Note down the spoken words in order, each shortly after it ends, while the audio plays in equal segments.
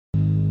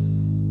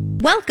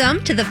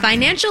Welcome to the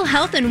Financial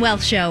Health and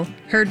Wealth Show,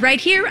 heard right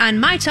here on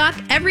My Talk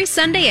every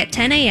Sunday at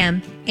 10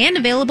 a.m. and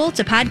available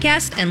to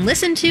podcast and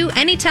listen to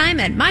anytime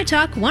at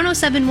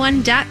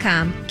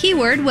mytalk1071.com.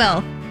 Keyword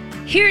will.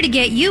 Here to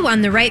get you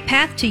on the right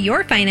path to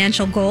your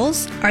financial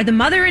goals are the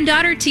mother and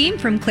daughter team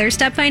from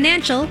ClearStep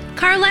Financial,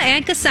 Carla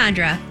and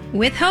Cassandra,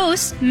 with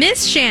host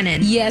Miss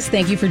Shannon. Yes,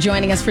 thank you for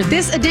joining us for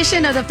this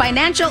edition of the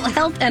Financial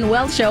Health and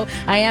Wealth Show.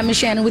 I am Miss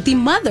Shannon with the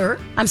daughter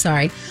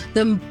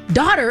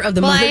of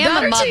the mother. I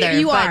am a mother.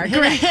 You are,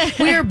 correct.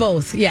 We are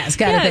both, yes,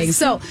 kind of thing.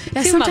 So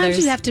sometimes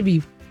mothers. you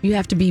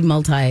have to be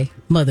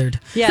multi-mothered.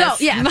 Yes.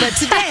 So, yeah, but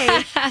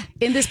today,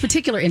 in this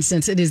particular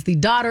instance, it is the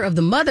daughter of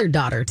the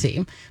mother-daughter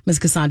team. Miss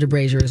Cassandra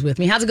Brazier is with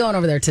me. How's it going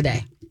over there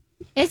today?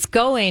 It's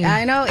going.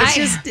 I know. It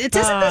isn't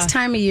this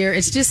time of year.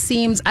 It just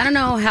seems, I don't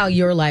know how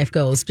your life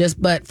goes,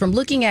 but from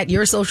looking at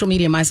your social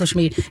media, my social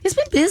media, it's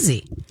been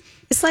busy.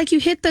 It's like you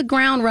hit the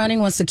ground running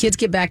once the kids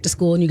get back to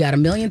school and you got a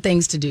million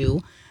things to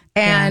do.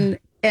 And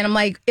I'm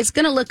like, it's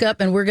going to look up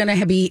and we're going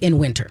to be in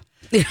winter.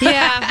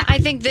 Yeah, I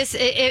think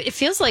it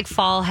feels like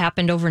fall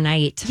happened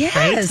overnight. Yes,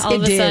 right? All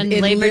of a sudden,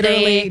 it Labor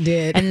Day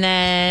did. And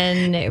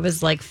then it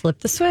was like flip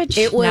the switch.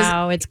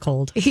 Now it's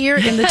cold. Here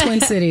in the Twin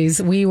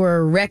Cities, we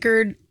were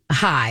record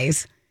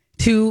highs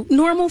to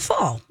normal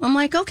fall. I'm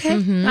like, okay,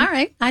 all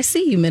right. I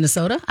see you,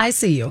 Minnesota. I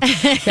see you.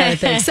 Kind of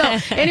thing. So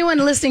anyone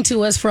listening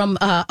to us from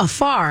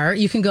afar,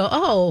 you can go,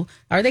 oh,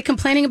 are they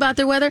complaining about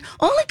their weather?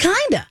 Only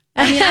kind of.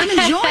 I mean, I'm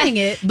enjoying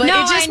it, but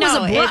No, it just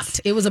was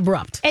abrupt. It was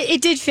abrupt.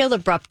 It did feel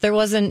abrupt. There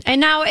wasn't,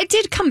 and now it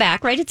did come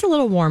back, right? It's a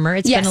little warmer.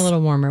 It's been a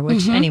little warmer,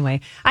 which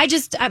anyway,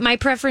 my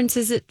preference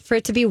is for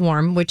it to be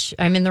warm, which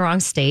I'm in the wrong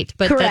state,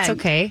 but Correct. that's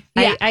okay.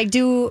 Yeah.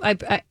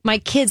 My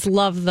kids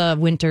love the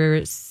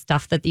winter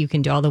stuff that you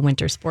can do, all the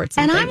winter sports.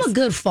 And I'm a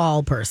good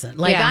fall person.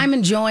 Like I'm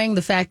enjoying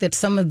the fact that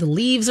some of the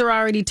leaves are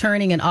already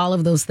turning and all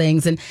of those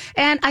things. And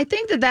I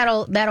think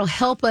that'll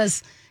help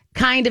us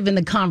kind of in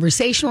the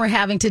conversation we're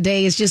having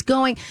today is just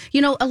going,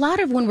 a lot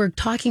of when we're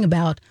talking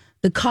about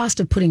the cost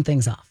of putting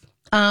things off.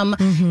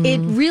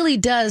 It really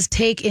does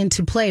take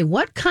into play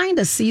what kind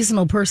of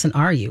seasonal person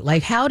are you?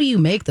 Like, how do you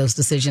make those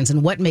decisions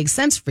and what makes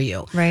sense for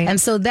you? Right. And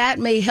so that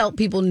may help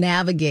people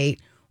navigate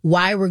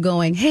why we're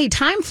going, hey,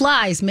 time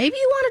flies. Maybe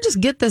you want to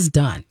just get this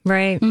done.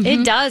 Right.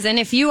 It does. And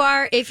if you're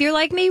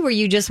like me, where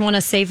you just want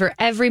to savor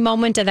every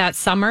moment of that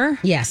summer,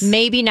 yes,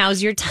 maybe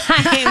now's your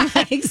time.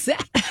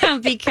 Exactly.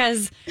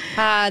 Because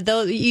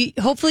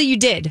hopefully you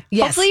did.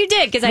 Yes. Hopefully you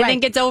did, because I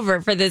think it's over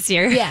for this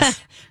year.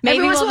 Yes.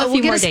 Maybe we'll have a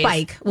few more days.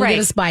 We'll get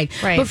a spike.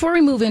 Right. Before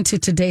we move into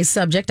today's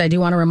subject, I do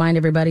want to remind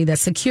everybody that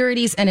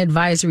securities and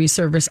advisory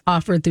service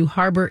offered through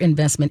Harbor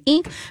Investment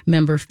Inc.,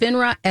 member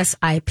FINRA,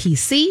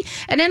 SIPC.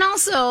 And then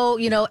also,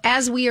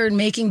 as we are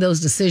making those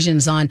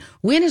decisions on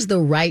when is the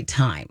right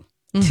time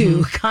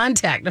to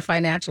contact a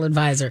financial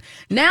advisor,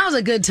 now's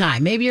a good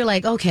time. Maybe you're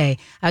like, okay,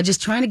 I'm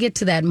just trying to get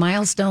to that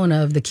milestone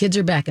of the kids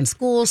are back in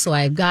school, so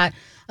I've got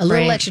a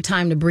little extra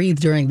time to breathe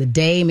during the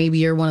day. Maybe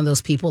you're one of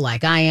those people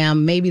like I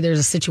am. Maybe there's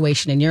a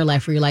situation in your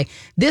life where you're like,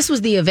 this was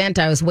the event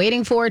I was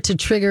waiting for to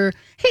trigger,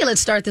 hey,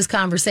 let's start this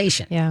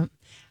conversation. Yeah.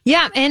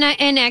 Yeah,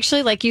 and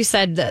actually, like you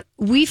said, that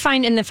we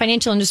find in the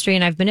financial industry,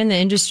 and I've been in the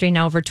industry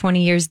now over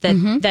 20 years,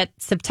 that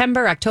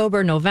September,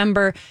 October,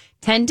 November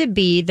tend to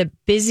be the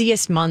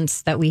busiest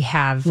months that we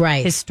have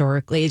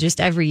historically, just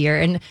every year.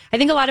 And I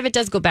think a lot of it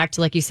does go back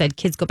to, like you said,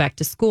 kids go back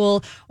to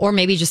school, or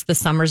maybe just the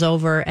summer's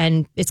over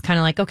and it's kind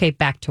of like, okay,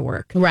 back to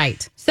work.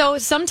 Right. So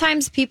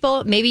sometimes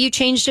people, maybe you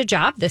changed a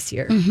job this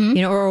year,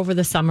 or over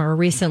the summer or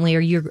recently,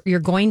 or you're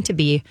going to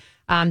be.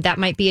 That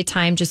might be a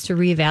time just to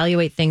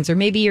reevaluate things, or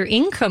maybe your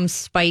income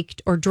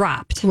spiked or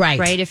dropped.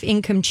 Right. If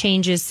income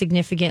changes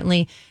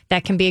significantly,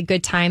 that can be a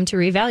good time to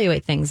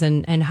reevaluate things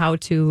and how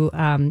to,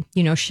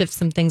 shift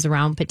some things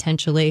around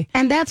potentially.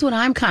 And that's what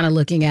I'm kind of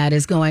looking at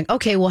is going,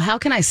 okay, well, how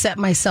can I set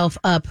myself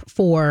up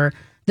for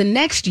the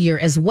next year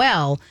as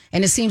well?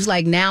 And it seems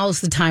like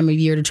now's the time of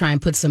year to try and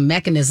put some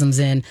mechanisms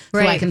in so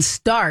I can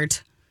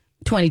start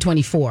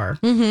 2024,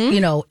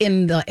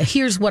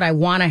 here's what I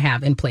want to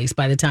have in place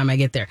by the time I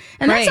get there.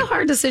 And that's a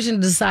hard decision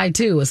to decide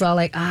too. It's all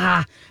like,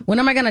 when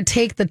am I going to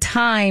take the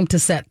time to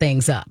set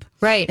things up?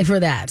 Right. For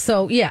that.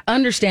 So yeah,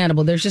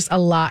 understandable. There's just a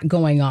lot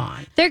going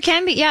on. There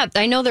can be. Yeah.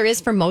 I know there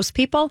is for most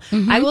people.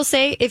 I will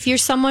say if you're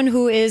someone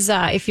who is,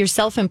 if you're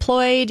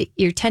self-employed,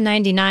 you're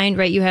 1099,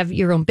 right? You have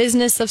your own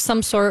business of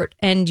some sort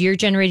and you're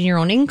generating your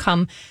own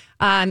income.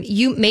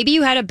 Maybe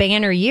you had a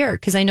banner year,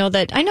 because I know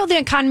the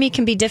economy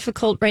can be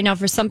difficult right now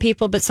for some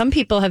people, but some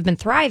people have been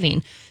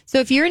thriving. So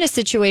if you're in a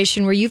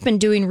situation where you've been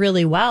doing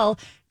really well,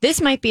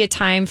 this might be a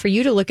time for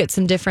you to look at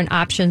some different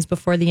options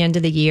before the end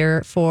of the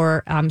year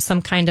for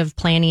some kind of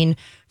planning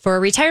for a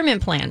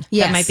retirement plan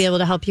that might be able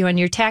to help you on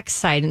your tax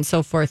side and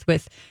so forth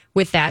with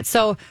with that.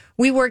 So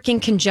we work in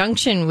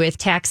conjunction with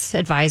tax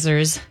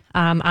advisors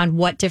on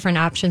what different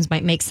options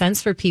might make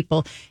sense for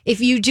people.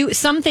 If you do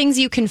some things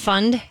you can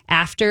fund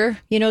after,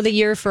 the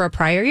year for a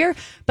prior year,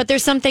 but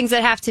there's some things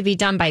that have to be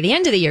done by the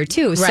end of the year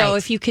too. Right. So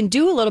if you can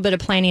do a little bit of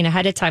planning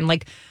ahead of time,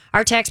 like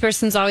our tax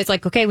person's always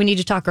like, okay, we need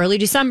to talk early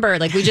December.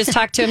 Like we just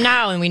talked to him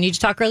now and we need to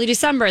talk early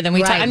December. Then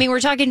we're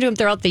talking to him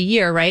throughout the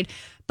year, right?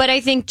 But I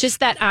think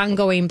just that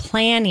ongoing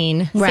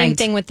planning, same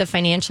thing with the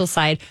financial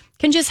side,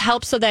 can just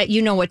help so that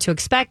you know what to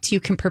expect. You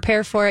can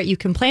prepare for it. You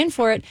can plan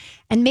for it.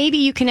 And maybe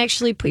you can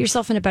actually put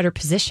yourself in a better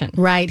position.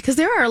 Right. Because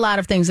there are a lot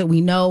of things that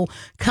we know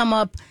come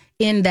up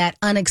in that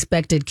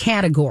unexpected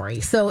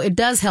category. So it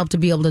does help to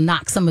be able to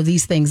knock some of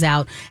these things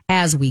out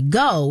as we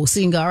go. So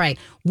you can go, all right,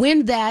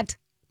 when that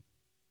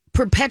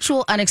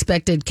perpetual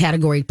unexpected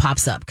category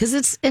pops up, because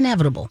it's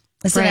inevitable.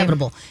 It's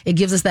inevitable. It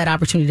gives us that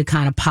opportunity to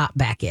kind of pop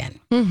back in.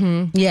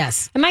 Mm-hmm.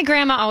 Yes. And my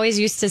grandma always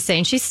used to say,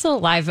 and she's still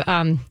alive,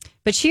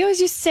 but she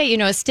always used to say,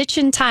 a stitch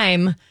in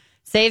time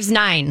saves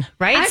 9,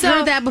 right? I've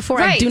heard that before.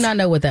 Right. I do not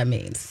know what that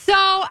means. So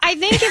I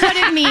think what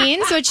it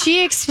means, what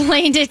she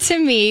explained it to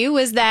me,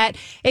 was that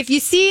if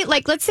you see,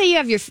 like, let's say you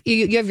have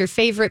your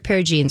favorite pair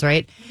of jeans,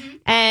 right? Mm-hmm.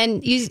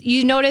 And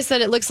you notice that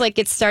it looks like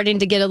it's starting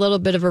to get a little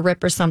bit of a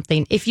rip or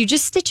something. If you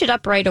just stitch it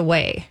up right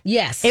away,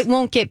 yes, it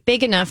won't get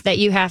big enough that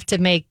you have to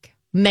make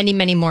many,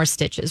 many more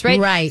stitches, right?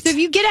 Right. So if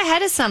you get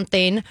ahead of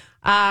something,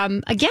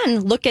 again,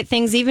 look at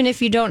things, even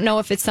if you don't know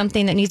if it's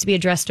something that needs to be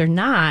addressed or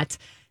not,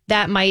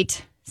 that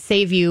might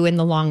save you in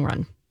the long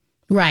run.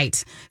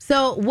 Right.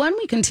 So when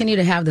we continue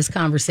to have this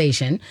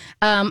conversation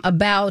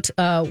about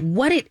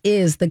what it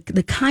is,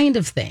 the kind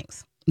of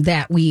things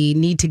that we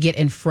need to get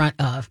in front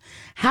of,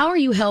 how are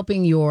you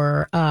helping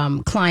your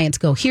clients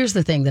go, here's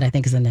the thing that I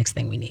think is the next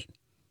thing we need?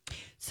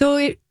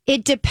 So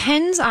it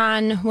depends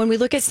on when we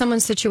look at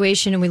someone's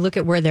situation and we look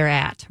at where they're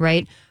at,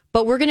 right?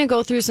 But we're going to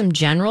go through some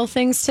general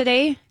things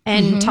today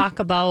and talk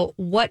about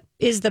what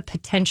is the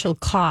potential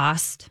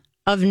cost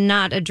of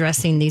not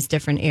addressing these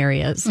different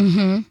areas.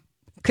 Mm-hmm.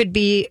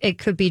 It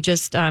could be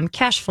just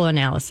cash flow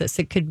analysis.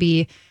 It could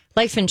be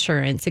life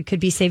insurance. It could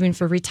be saving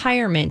for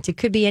retirement. It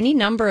could be any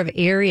number of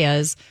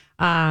areas.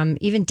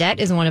 Even debt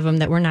is one of them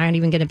that we're not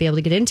even going to be able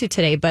to get into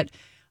today. But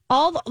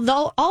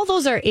all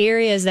those are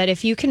areas that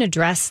if you can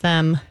address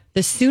them,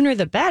 the sooner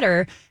the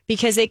better,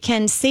 because it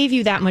can save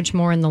you that much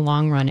more in the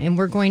long run. And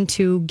we're going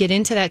to get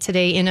into that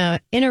today in a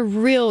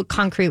real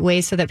concrete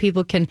way so that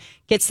people can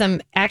get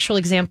some actual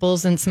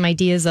examples and some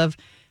ideas of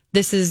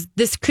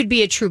this could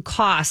be a true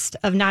cost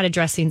of not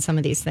addressing some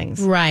of these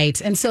things. Right.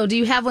 And so do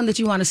you have one that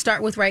you want to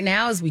start with right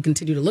now as we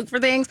continue to look for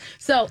things?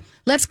 So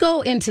let's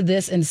go into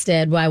this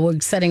instead while we're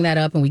setting that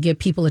up and we give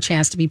people a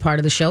chance to be part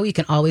of the show. You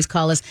can always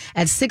call us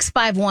at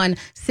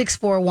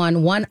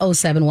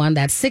 651-641-1071.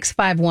 That's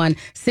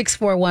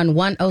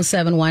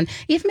 651-641-1071.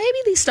 If maybe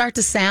these start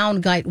to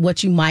sound like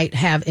what you might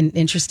have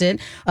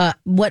interested,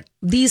 what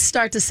these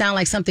start to sound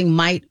like something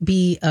might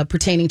be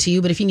pertaining to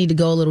you, but if you need to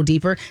go a little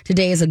deeper,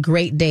 today is a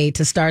great day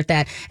to start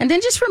that. And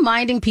then just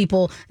reminding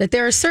people that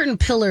there are certain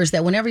pillars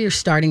that whenever you're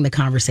starting the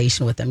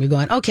conversation with them, you're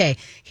going, okay,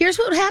 here's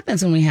what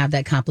happens when we have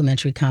that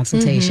complimentary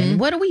consultation. Mm-hmm.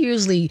 What do we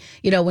usually,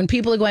 when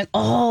people are going,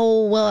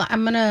 oh, well, I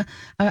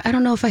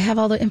don't know if I have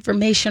all the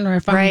information or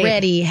if I'm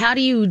ready. How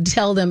do you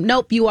tell them,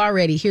 nope, you are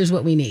ready. Here's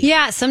what we need.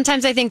 Yeah,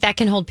 sometimes I think that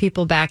can hold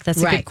people back.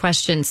 That's a good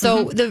question.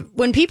 So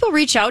when people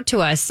reach out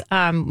to us,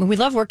 we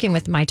love working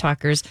with My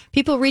Talkers.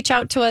 People reach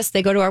out to us.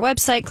 They go to our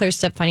website,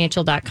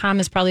 clearstepfinancial.com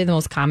is probably the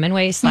most common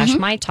way,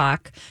 /My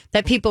Talk,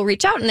 that people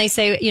reach out and they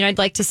say, I'd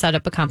like to set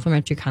up a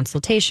complimentary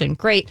consultation.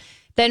 Great.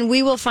 Then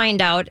we will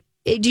find out,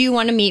 do you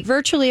want to meet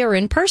virtually or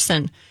in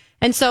person?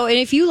 And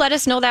if you let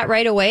us know that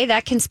right away,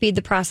 that can speed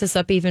the process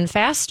up even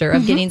faster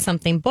of getting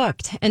something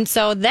booked. And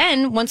so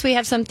then once we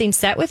have something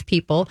set with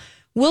people,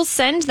 we'll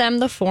send them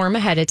the form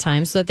ahead of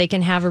time so that they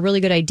can have a really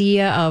good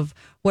idea of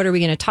what are we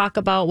going to talk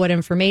about, what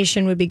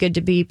information would be good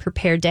to be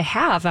prepared to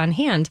have on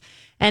hand.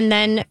 And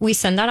then we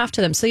send that off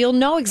to them. So you'll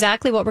know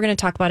exactly what we're going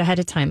to talk about ahead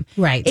of time.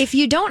 Right. If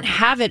you don't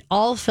have it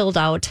all filled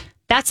out,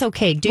 that's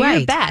okay. Do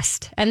your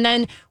best. And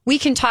then we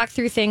can talk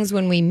through things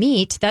when we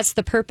meet. That's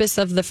the purpose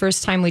of the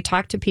first time we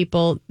talk to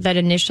people, that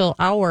initial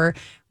hour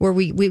where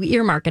we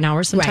earmark an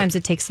hour. Sometimes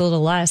it takes a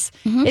little less.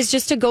 Is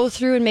just to go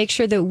through and make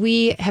sure that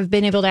we have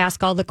been able to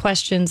ask all the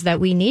questions that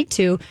we need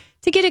to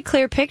get a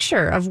clear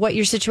picture of what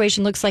your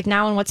situation looks like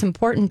now and what's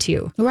important to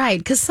you. Right,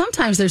 because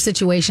sometimes there's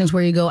situations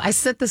where you go, I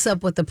set this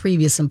up with the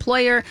previous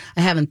employer.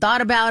 I haven't thought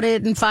about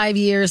it in 5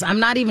 years. I'm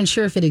not even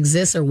sure if it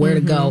exists or where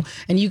to go.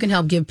 And you can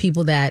help give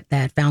people that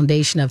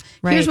foundation of,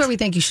 here's where we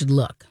think you should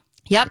look.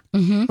 Yep.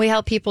 We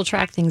help people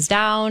track things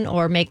down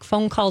or make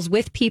phone calls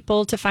with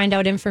people to find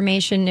out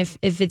information if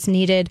it's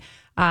needed.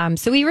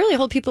 So we really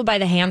hold people by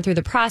the hand through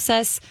the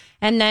process.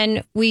 And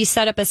then we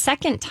set up a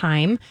second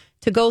time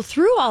to go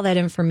through all that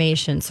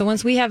information. So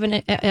once we have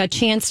a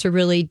chance to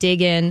really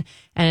dig in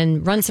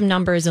and run some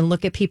numbers and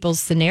look at people's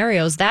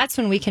scenarios, that's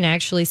when we can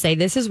actually say,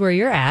 this is where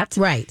you're at.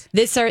 Right.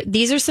 These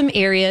are some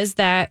areas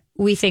that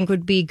we think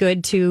would be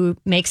good to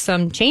make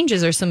some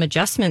changes or some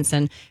adjustments,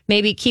 and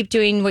maybe keep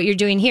doing what you're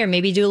doing here.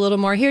 Maybe do a little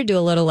more here, do a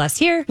little less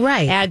here.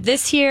 Right. Add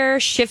this here,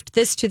 shift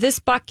this to this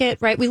bucket,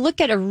 right? We look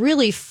at a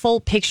really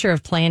full picture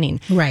of planning.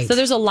 Right. So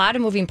there's a lot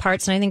of moving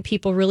parts, and I think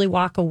people really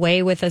walk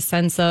away with a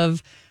sense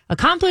of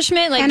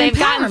accomplishment, like and they've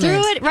gotten empowerment.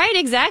 through it. Right,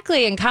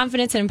 exactly. And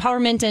confidence and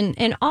empowerment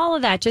and all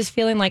of that, just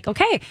feeling like,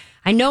 okay,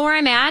 I know where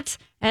I'm at,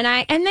 and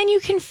then you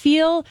can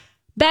feel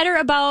better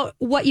about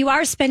what you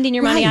are spending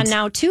your money on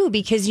now too,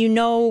 because you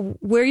know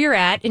where you're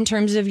at in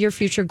terms of your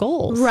future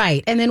goals.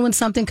 Right. And then when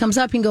something comes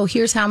up, you can go,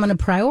 here's how I'm going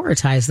to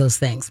prioritize those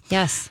things.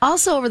 Yes.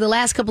 Also, over the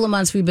last couple of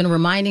months, we've been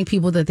reminding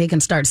people that they can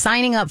start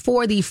signing up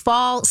for the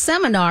fall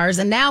seminars,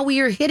 and now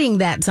we are hitting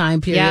that time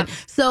period. Yep.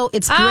 So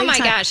it's great. Oh my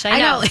gosh, I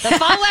know. The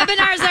fall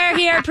webinars are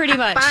here pretty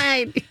much.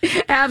 Right.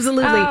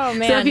 Absolutely. Oh,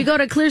 man. So if you go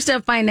to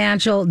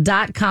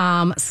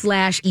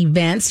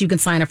clearstepfinancial.com/events, you can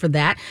sign up for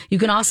that. You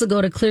can also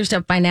go to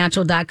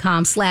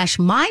clearstepfinancial.com/mytalk.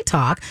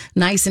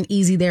 Nice and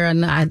easy there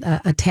on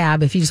a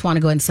tab if you just want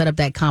to go ahead and set up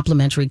that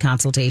complimentary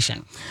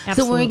consultation.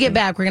 Absolutely. So when we get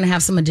back, we're going to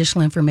have some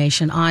additional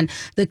information on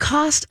the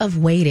cost of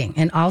waiting,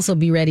 and also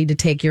be ready to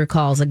take your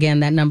calls. Again,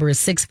 that number is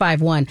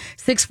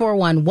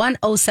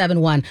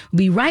 651-641-1071. We'll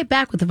be right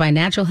back with the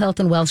Financial Health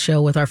and Wealth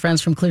Show with our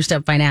friends from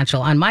ClearStep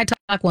Financial on My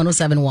Talk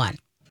 1071.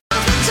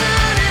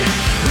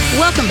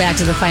 Welcome back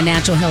to the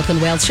Financial Health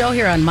and Wealth Show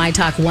here on My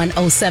Talk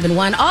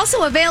 1071.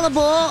 Also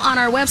available on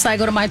our website.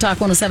 Go to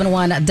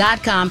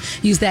mytalk1071.com.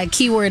 Use that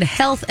keyword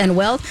health and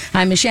wealth.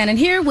 I'm Ms. Shannon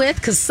here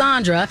with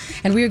Cassandra,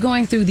 and we are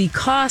going through the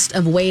cost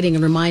of waiting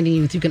and reminding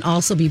you that you can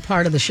also be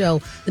part of the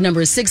show. The number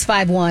is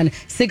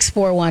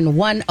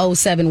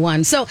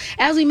 651-641-1071. So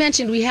as we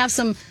mentioned, we have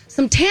some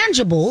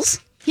tangibles.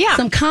 Yeah.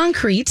 Some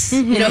concrete,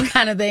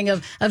 kind of thing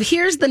of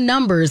here's the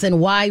numbers and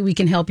why we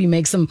can help you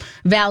make some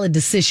valid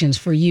decisions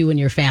for you and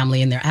your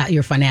family and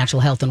your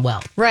financial health and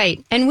wealth.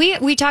 Right. And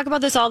we talk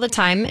about this all the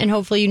time, and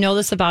hopefully you know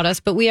this about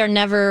us, but we are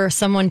never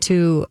someone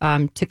to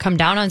come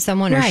down on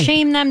someone or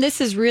shame them.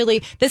 This is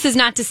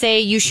not to say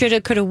you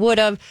shoulda, coulda,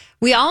 woulda.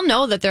 We all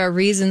know that there are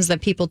reasons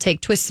that people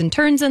take twists and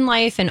turns in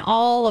life, and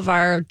all of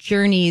our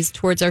journeys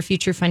towards our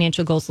future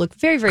financial goals look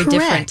very, very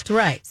different.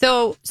 Right.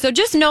 So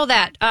just know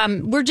that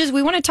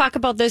we want to talk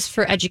about this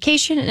for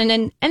education,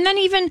 and then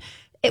even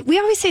we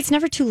always say it's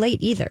never too late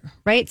either,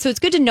 right? So it's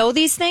good to know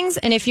these things,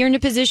 and if you're in a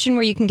position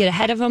where you can get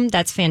ahead of them,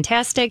 that's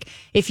fantastic.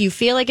 If you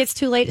feel like it's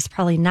too late, it's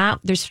probably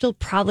not. There's still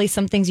probably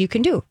some things you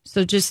can do.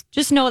 So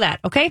just know that,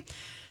 okay?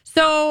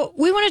 So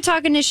we want to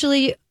talk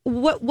initially,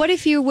 what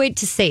if you wait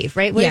to save,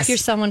 right? What if you're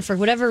someone, for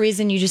whatever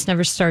reason, you just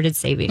never started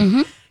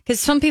saving?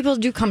 Because some people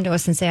do come to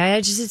us and say,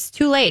 it's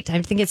too late.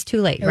 I think it's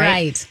too late,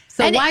 right?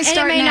 So why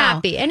start now? And it may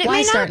not be. And it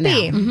may not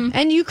be.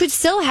 And you could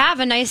still have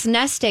a nice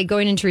nest egg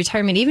going into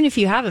retirement, even if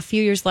you have a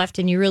few years left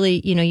and you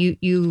really,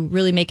 you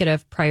really make it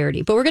a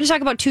priority. But we're going to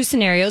talk about two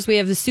scenarios. We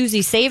have the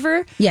Susie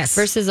saver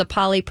versus a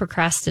Polly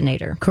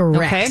procrastinator.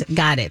 Correct. Okay?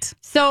 Got it.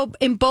 So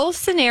in both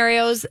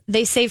scenarios,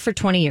 they save for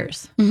 20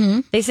 years.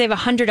 They save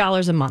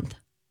 $100 a month.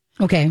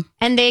 Okay.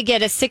 And they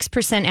get a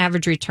 6%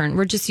 average return.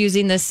 We're just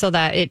using this so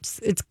that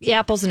it's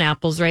apples and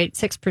apples, right?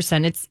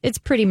 6%. It's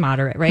pretty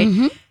moderate,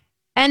 right?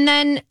 And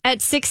then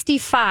at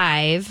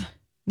 65,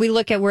 we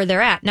look at where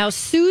they're at. Now,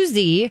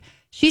 Susie,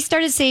 she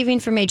started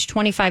saving from age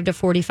 25 to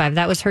 45.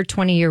 That was her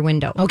 20-year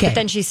window. Okay. But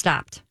then she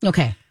stopped.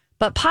 Okay.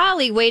 But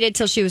Polly waited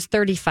till she was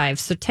 35,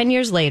 so 10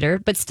 years later,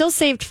 but still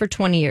saved for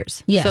 20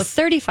 years. Yes. So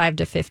 35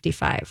 to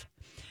 55.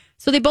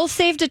 So they both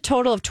saved a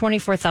total of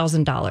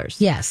 $24,000.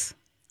 Yes.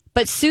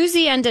 But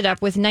Susie ended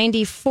up with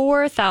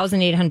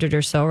 $94,800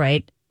 or so,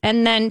 right?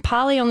 And then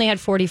Polly only had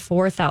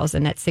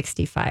 $44,000 at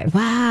 65.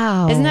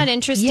 Wow. Isn't that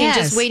interesting? Yes.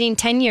 Just waiting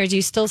 10 years,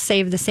 you still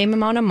save the same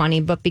amount of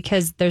money, but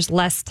because there's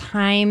less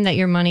time that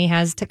your money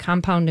has to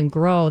compound and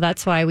grow,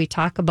 that's why we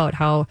talk about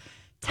how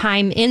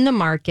time in the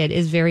market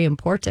is very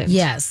important.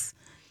 Yes.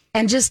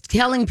 And just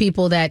telling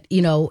people that,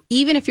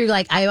 even if you're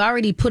like, I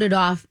already put it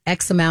off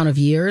X amount of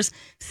years,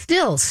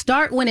 still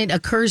start when it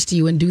occurs to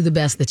you and do the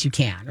best that you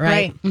can,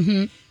 right?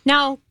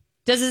 Now,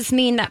 does this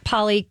mean that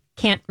Polly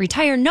can't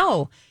retire?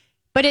 No.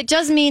 But it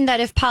does mean that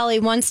if Polly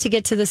wants to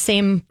get to the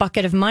same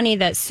bucket of money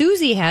that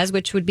Susie has,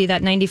 which would be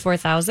that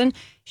 $94,000,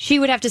 she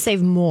would have to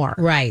save more.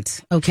 Right.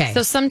 Okay.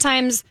 So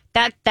sometimes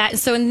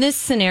so in this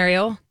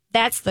scenario,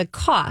 that's the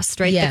cost,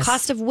 right? Yes. The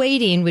cost of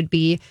waiting would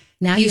be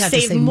now you have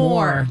save to save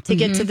more to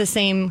get to the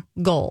same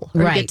goal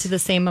or Right. get to the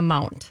same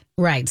amount.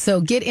 Right. So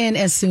get in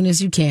as soon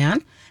as you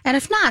can. And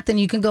if not, then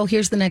you can go,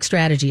 here's the next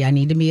strategy. I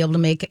need to be able to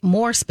make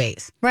more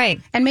space. Right.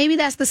 And maybe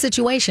that's the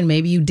situation.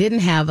 Maybe you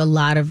didn't have a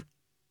lot of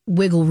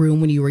wiggle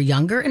room when you were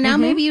younger, and now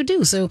maybe you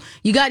do. So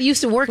you got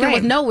used to working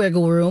with no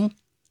wiggle room.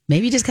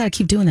 Maybe you just got to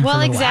keep doing that for a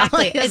little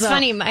exactly. while. It's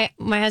funny. My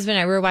husband and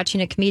I were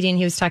watching a comedian.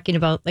 He was talking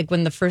about like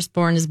when the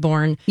firstborn is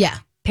born. Yeah.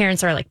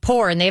 Parents are like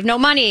poor and they have no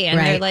money. And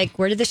Right. they're like,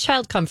 where did this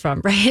child come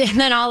from? Right. And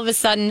then all of a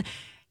sudden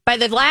by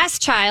the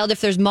last child,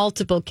 if there's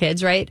multiple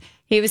kids, right?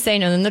 He was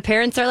saying, and then the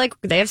parents are like,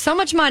 they have so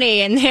much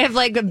money and they have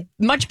like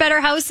much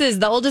better houses.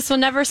 The oldest one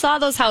never saw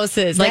those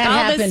houses. Like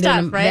all this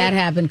stuff, right? That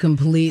happened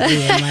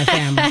completely in my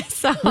family.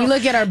 So, we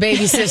look at our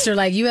baby sister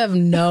like, you have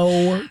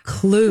no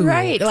clue.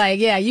 Right. Like,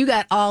 yeah, you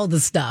got all the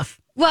stuff.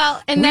 Well,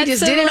 and we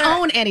just didn't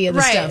own any of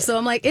the stuff. So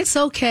I'm like, it's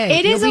okay.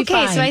 It is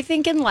okay. So I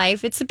think in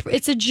life, it's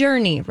a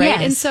journey, right?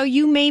 Yes. And so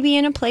you may be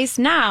in a place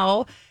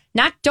now.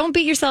 Don't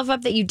beat yourself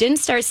up that you didn't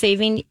start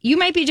saving. You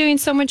might be doing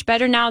so much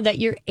better now that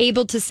you're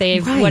able to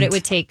save what it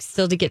would take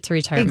still to get to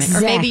retirement.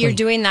 Exactly. Or maybe you're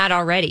doing that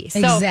already. So,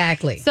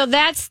 exactly. So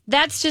that's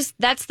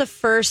the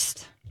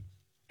first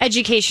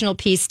educational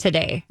piece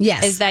today.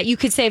 Yes. Is that you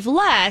could save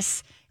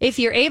less if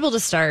you're able to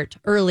start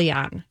early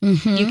on.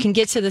 Mm-hmm. You can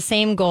get to the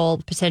same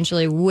goal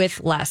potentially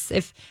with less,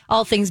 if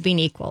all things being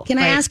equal. Can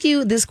I ask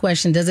you this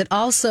question? Is it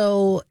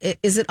also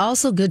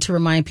good to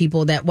remind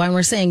people that when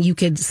we're saying you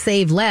could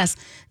save less,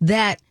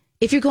 that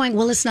if you're going,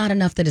 well, it's not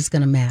enough that it's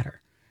going to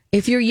matter.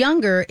 If you're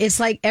younger,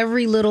 it's like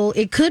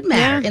it could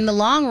matter. Yeah. In the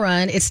long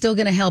run, it's still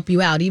going to help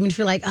you out. Even if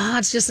you're like,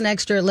 it's just an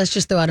extra, let's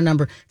just throw out a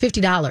number,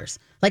 $50.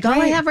 Like all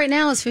I have right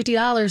now is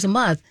 $50 a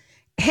month.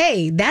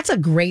 Hey, that's a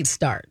great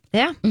start.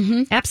 Yeah,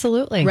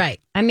 absolutely. Right.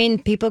 I mean,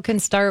 people can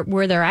start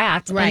where they're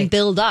at and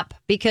build up,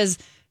 because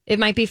it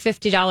might be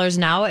 $50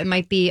 now. It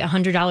might be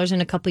 $100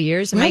 in a couple of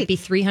years. It might be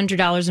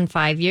 $300 in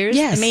 5 years.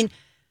 Yes. I mean,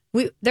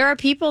 there are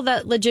people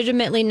that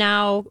legitimately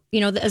now,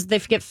 as they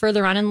get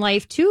further on in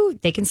life too,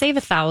 they can save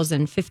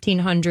 $1,000,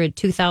 $1,500,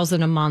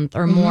 $2,000 a month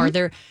or more.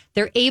 They're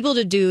able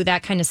to do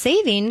that kind of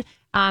saving,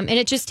 and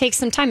it just takes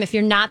some time. If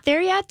you're not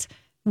there yet,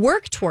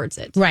 work towards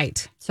it.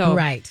 Right. So,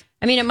 right.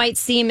 I mean, it might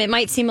seem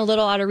a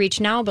little out of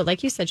reach now, but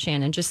like you said,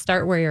 Shannon, just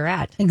start where you're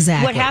at.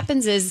 Exactly. What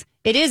happens is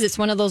it's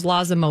one of those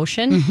laws of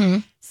motion. Mm-hmm.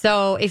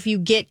 So if you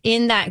go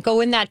in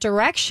that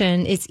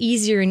direction, it's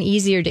easier and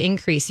easier to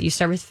increase. You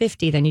start with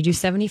 50, then you do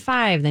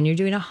 75, then you're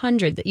doing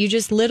 100. You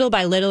just little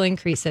by little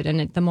increase it,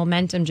 and the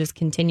momentum just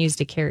continues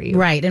to carry you.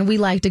 Right. And we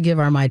like to give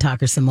our My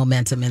Talkers some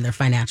momentum in their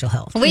financial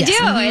health. We do.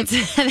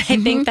 Mm-hmm. I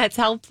think that's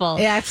helpful.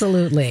 Yeah,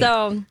 absolutely.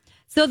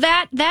 So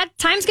that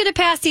time's going to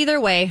pass either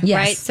way,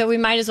 right? So we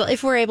might as well,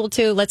 if we're able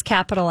to, let's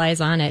capitalize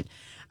on it.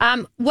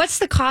 What's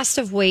the cost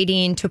of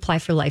waiting to apply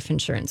for life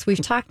insurance? We've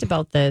talked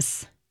about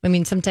this. I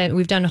mean, sometimes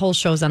we've done whole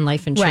shows on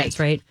life insurance,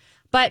 right?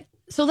 But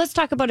so let's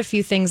talk about a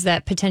few things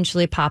that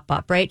potentially pop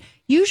up, right?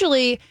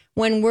 Usually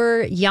when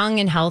we're young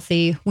and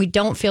healthy, we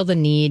don't feel the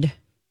need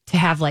to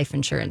have life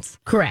insurance.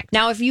 Correct.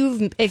 Now, if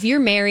you're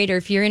married, or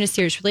if you're in a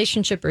serious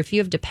relationship, or if you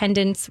have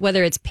dependents,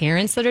 whether it's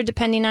parents that are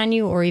depending on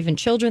you or even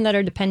children that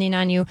are depending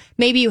on you,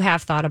 maybe you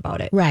have thought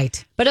about it.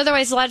 Right. But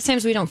otherwise, a lot of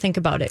times we don't think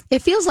about it.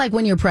 It feels like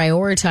when you're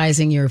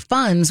prioritizing your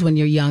funds when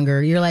you're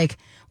younger, you're like,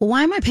 well,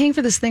 why am I paying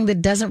for this thing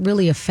that doesn't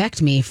really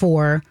affect me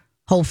for,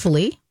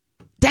 hopefully,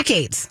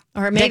 decades?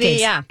 Or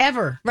maybe,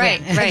 ever.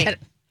 Right, yeah. right.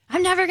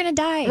 I'm never going to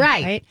die.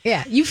 Right.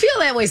 Yeah. You feel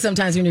that way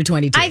sometimes when you're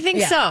 22. I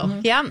think so. Mm-hmm.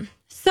 Yeah.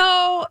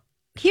 So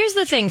here's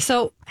the thing.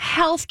 So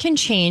health can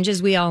change,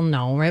 as we all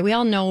know, right? We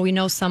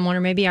know someone,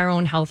 or maybe our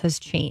own health has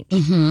changed.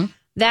 Mm-hmm.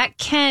 That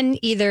can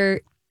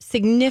either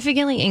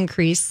significantly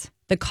increase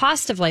the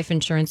cost of life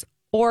insurance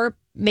or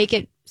make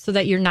it so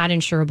that you're not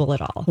insurable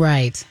at all.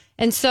 Right.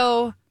 And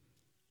so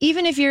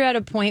even if you're at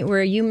a point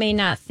where you may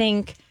not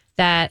think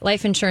that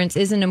life insurance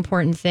is an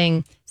important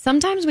thing,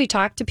 sometimes we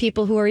talk to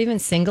people who are even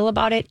single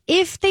about it.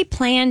 If they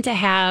plan to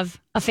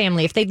have a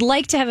family, if they'd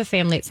like to have a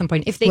family at some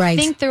point, if they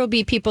think there will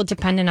be people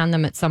dependent on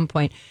them at some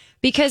point,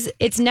 because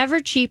it's never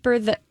cheaper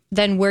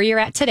than where you're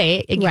at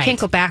today. You can't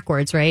go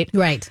backwards, right?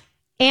 Right.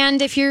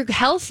 And if you're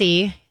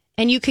healthy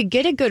and you could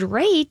get a good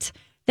rate,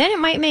 then it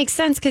might make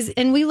sense,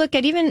 and we look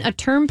at even a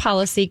term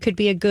policy could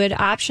be a good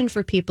option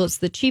for people. It's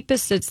the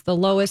cheapest, it's the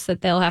lowest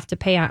that they'll have to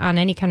pay on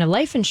any kind of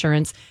life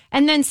insurance,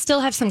 and then still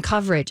have some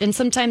coverage. And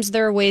sometimes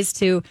there are ways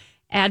to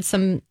add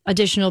some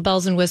additional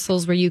bells and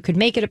whistles where you could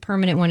make it a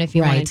permanent one if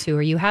you wanted to,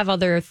 or you have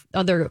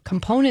other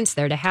components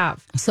there to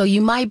have. So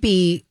you might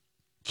be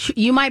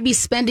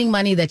spending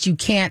money that you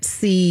can't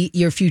see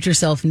your future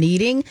self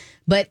needing,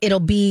 but it'll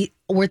be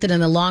worth it in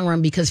the long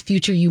run because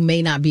future you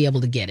may not be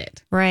able to get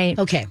it. Right.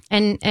 Okay.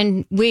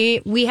 And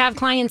we have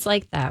clients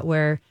like that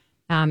where,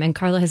 and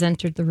Carla has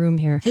entered the room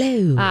here.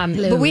 Hello.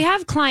 Hello. But we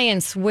have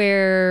clients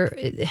where,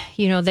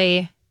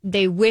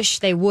 they wish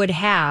they would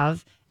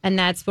have, and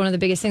that's one of the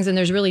biggest things. And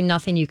there's really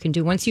nothing you can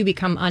do. Once you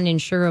become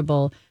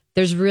uninsurable,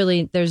 there's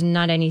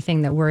not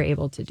anything that we're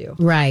able to do.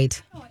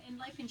 Right. Oh, and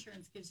life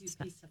insurance gives you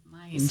peace of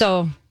mind.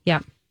 So, yeah,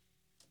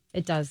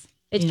 it does.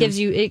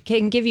 It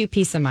can give you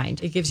peace of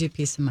mind. It gives you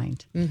peace of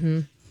mind.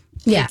 Mm-hmm.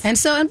 Yeah.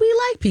 And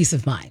we like peace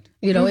of mind.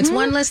 It's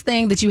one less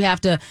thing that you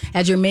have to,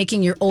 as you're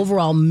making your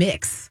overall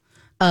mix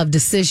of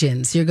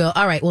decisions, you go,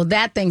 all right, well,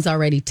 that thing's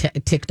already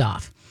ticked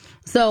off.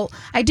 So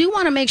I do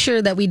want to make sure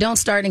that we don't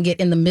start and get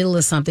in the middle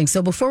of something.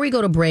 So before we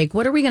go to break,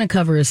 what are we going to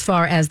cover as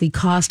far as the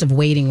cost of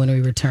waiting when we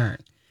return?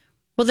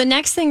 Well, the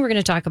next thing we're going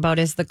to talk about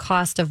is the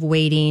cost of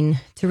waiting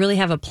to really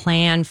have a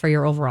plan for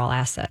your overall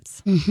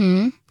assets.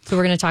 Mm-hmm. So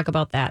we're going to talk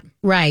about that.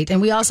 Right. And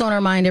we also want to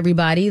remind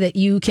everybody that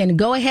you can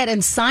go ahead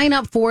and sign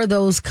up for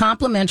those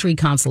complimentary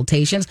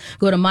consultations.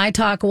 Go to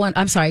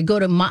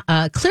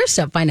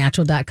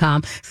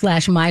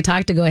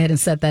clearstepfinancial.com/mytalk to go ahead and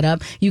set that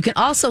up. You can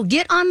also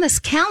get on this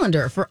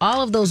calendar for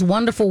all of those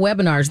wonderful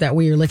webinars that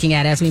we are looking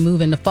at as we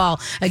move into fall.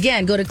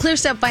 Again, go to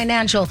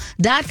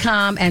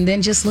clearstepfinancial.com and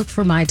then just look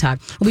for My Talk.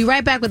 We'll be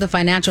right back with the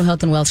Financial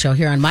Health and Wealth Show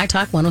here on My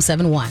Talk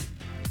 107.1.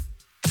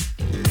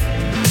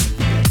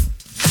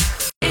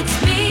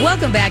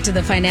 Welcome back to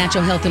the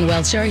Financial Health and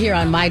Wealth Show here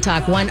on My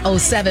Talk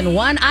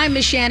 107.1. I'm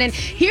Miss Shannon,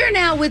 here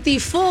now with the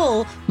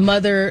full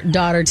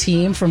mother-daughter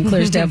team from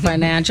ClearStep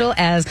Financial,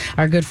 as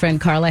our good friend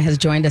Carla has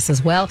joined us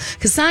as well.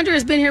 Cassandra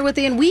has been here with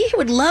you, and we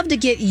would love to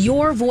get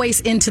your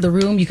voice into the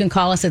room. You can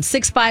call us at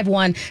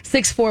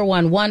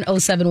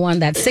 651-641-1071.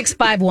 That's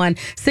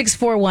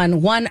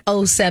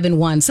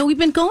 651-641-1071. So we've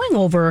been going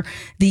over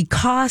the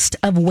cost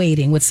of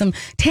waiting with some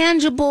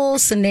tangible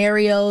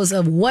scenarios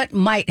of what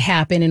might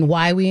happen and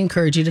why we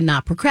encourage you to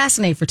not procrastinate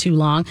for too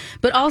long,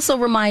 but also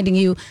reminding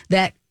you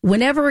that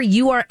whenever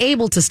you are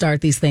able to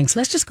start these things,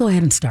 let's just go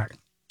ahead and start.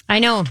 I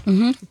know.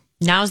 Mm-hmm.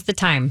 Now's the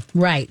time.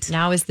 Right.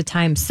 Now is the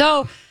time.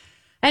 So,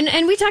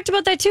 and we talked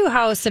about that too,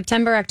 how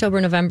September, October,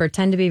 November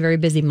tend to be very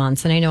busy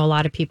months. And I know a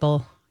lot of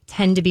people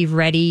tend to be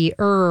ready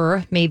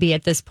maybe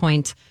at this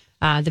point,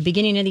 the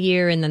beginning of the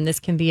year, and then this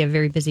can be a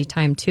very busy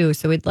time too.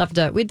 So we'd love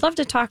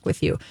to talk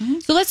with you. Mm-hmm.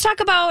 So let's talk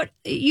about,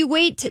 you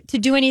wait to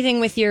do anything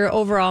with your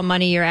overall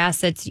money, your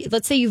assets.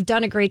 Let's say you've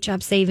done a great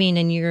job saving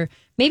and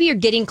maybe you're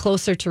getting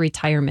closer to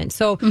retirement.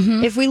 So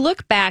if we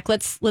look back,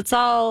 let's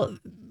all,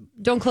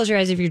 don't close your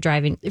eyes if you're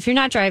driving. If you're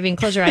not driving,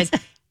 close your eyes.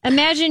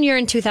 Imagine you're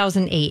in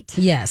 2008.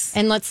 Yes.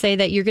 And let's say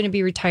that you're going to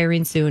be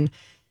retiring soon.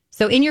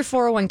 So in your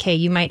 401k,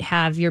 you might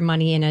have your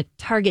money in a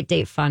target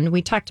date fund.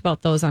 We talked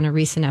about those on a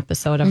recent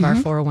episode of our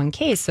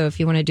 401k. So if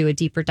you want to do a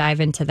deeper dive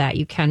into that,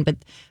 you can. But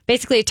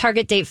basically, a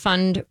target date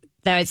fund,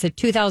 that's a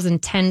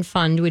 2010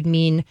 fund, would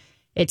mean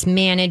it's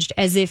managed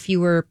as if you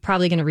were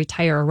probably going to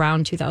retire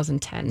around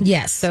 2010.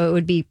 Yes. So it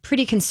would be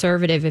pretty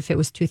conservative if it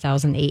was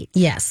 2008.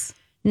 Yes.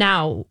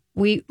 Now,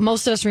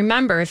 most of us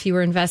remember, if you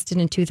were invested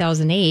in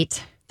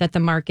 2008, that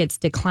the markets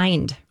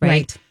declined,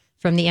 right?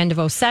 From the end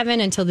of 07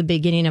 until the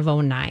beginning of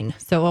 09.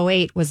 So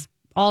 08 was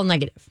all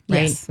negative,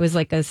 right? Yes. It was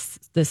like a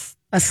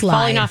slide.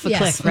 Falling off a Yes.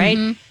 cliff, right?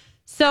 Mm-hmm.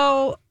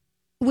 So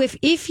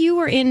if you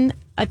were in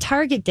a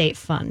target date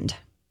fund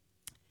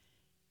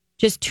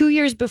just 2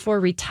 years before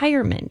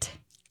retirement,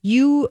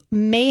 you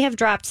may have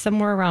dropped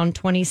somewhere around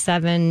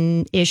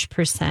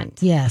 27-ish%.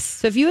 Yes.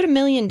 So if you had $1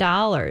 million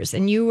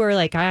and you were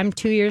like, I'm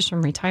 2 years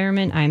from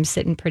retirement, I'm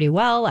sitting pretty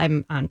well,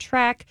 I'm on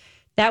track,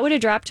 that would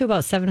have dropped to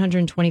about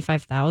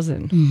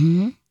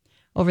 $725,000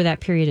 over that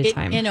period of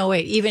time. In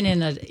 08, even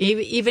in a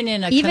very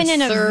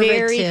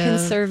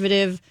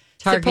conservative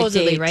target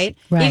supposedly, date,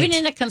 right? Even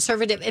in a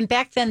conservative, and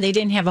back then they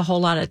didn't have a whole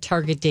lot of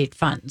target date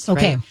funds.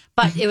 Okay. Right?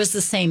 But it was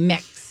the same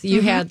mix.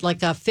 You had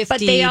like a 50 but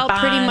they all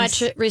bonds. pretty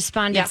much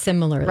responded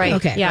similarly. Right.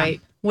 Okay. Yeah.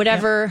 Right.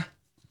 Whatever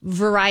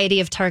variety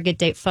of target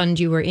date fund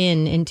you were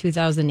in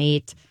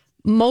 2008,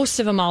 most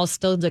of them all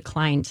still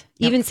declined,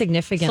 even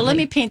significantly. So let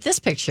me paint this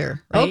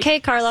picture. Right?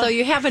 Okay, Carla. So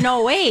you have an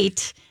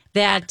 08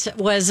 that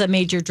was a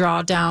major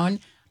drawdown,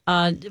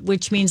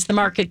 which means the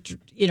market,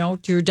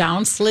 drew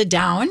down, slid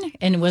down,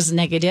 and was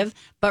negative.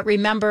 But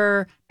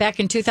remember, back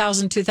in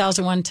 2000,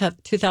 2001 to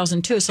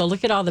 2002, so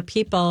look at all the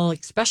people,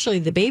 especially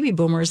the baby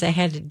boomers, that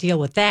had to deal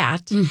with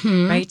that,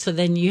 right? So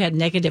then you had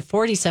negative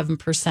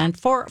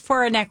 47%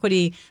 for an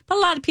equity, but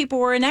a lot of people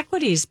were in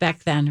equities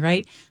back then,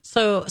 right?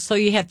 So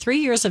you had 3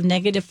 years of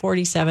negative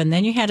 47.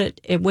 Then you had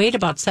it wait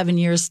about 7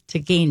 years to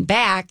gain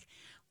back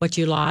what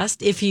you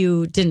lost if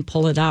you didn't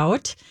pull it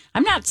out.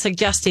 I'm not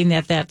suggesting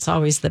that that's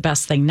always the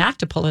best thing not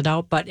to pull it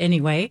out, but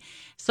anyway.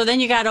 So then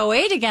you got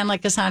 08 again,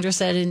 like Cassandra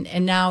said,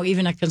 and now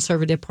even a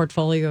conservative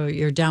portfolio,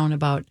 you're down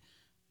about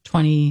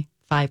 25%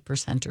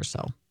 or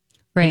so.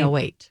 Right. In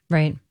 08.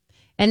 Right.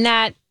 And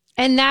that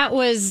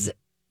was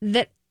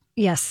that,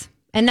 yes.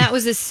 And that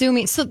was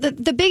assuming. So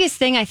the biggest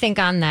thing I think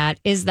on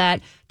that is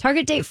that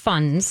target date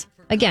funds,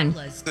 again.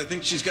 I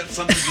think she's got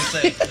something to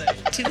say.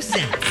 2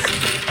 cents.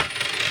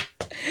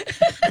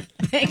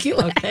 Thank you.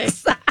 Okay.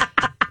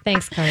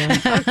 Thanks, Carla.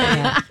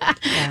 Okay.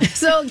 Yeah.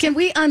 So can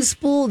we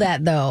unspool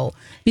that though?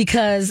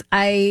 Because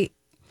I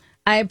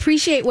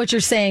appreciate what you're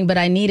saying, but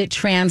I need it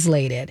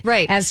translated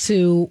as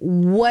to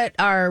what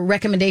our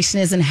recommendation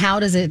is and how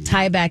does it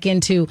tie back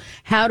into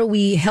how do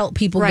we help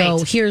people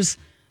go, here's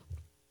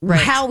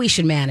how we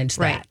should manage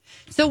that. Right.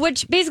 So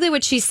basically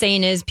what she's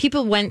saying is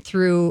people went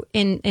through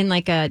in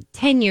like a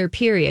 10-year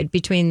period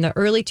between the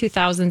early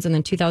 2000s and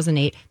then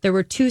 2008. There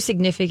were 2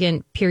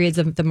 significant periods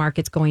of the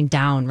markets going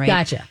down, right?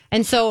 Gotcha.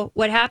 And so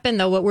what happened,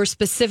 though, what we're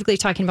specifically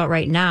talking about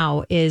right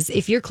now is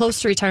if you're close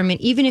to retirement,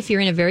 even if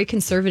you're in a very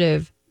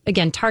conservative,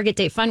 again, target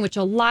date fund, which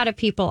a lot of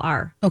people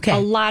are. Okay. A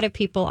lot of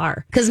people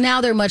are. Because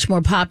now they're much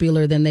more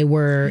popular than they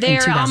were in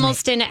 2008. They're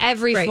almost in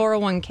every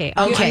 401k.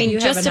 Okay. I mean, You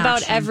have just an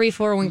about option. every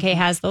 401k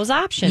has those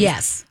options.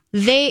 Yes.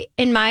 They,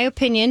 in my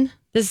opinion,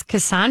 This is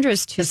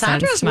Cassandra's two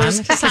Cassandra's cents, Mom.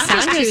 where's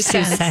Cassandra's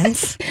two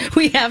cents?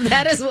 We have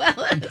that as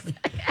well.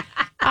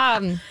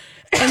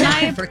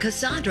 And For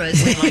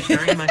Cassandra's We'd like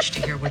very much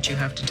to hear what you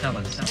have to tell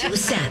us. 2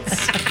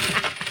 cents.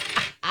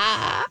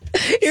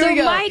 Here we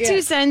go. my Yeah.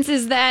 2 cents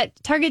is that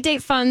target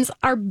date funds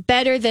are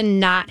better than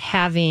not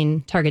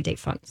having target date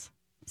funds.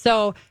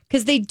 So,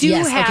 because they do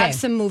Yes, have okay.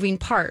 some moving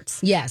parts.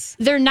 Yes.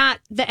 They're not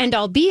the end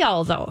all be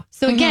all, though.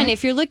 So, again,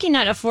 if you're looking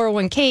at a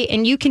 401k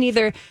and you can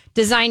either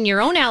design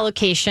your own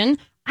allocation,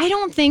 I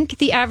don't think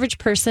the average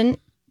person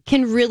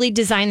can really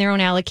design their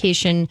own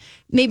allocation,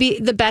 maybe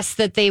the best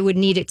that they would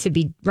need it to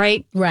be,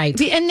 right? Right.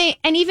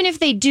 And even if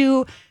they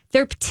do,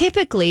 they're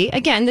typically,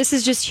 again, this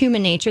is just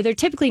human nature, they're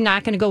typically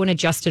not going to go and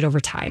adjust it over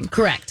time.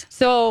 Correct.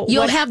 So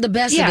You'll what- have the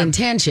best yeah. of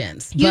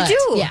intentions. You but,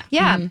 do.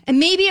 Yeah. And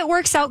maybe it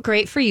works out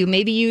great for you.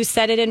 Maybe you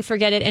set it and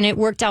forget it and it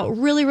worked out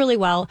really, really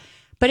well,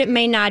 but it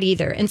may not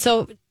either. And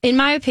so, in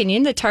my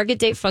opinion, the target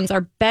date funds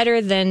are better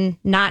than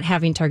not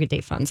having target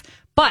date funds.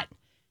 But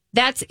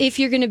that's if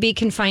you're going to be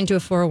confined to a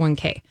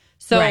 401k.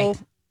 So, Right.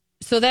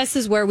 so this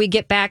is where we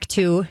get back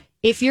to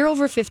if you're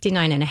over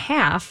 59 and a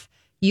half,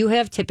 you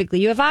have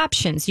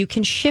options. You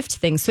can shift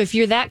things. So if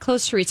you're that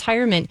close to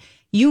retirement,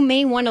 you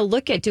may want to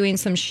look at doing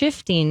some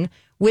shifting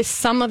with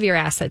some of your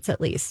assets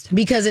at least.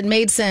 Because it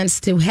made sense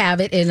to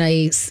have it in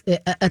a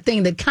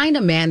thing that kind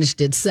of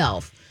managed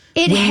itself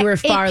when you were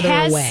farther it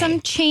has away. some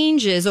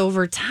changes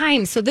over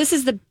time. So this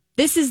is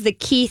the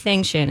key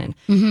thing, Shannon,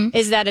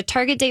 is that a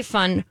target date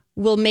fund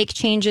will make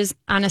changes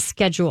on a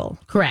schedule.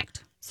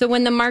 Correct. So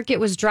when the market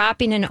was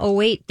dropping in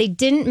 2008, they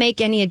didn't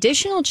make any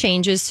additional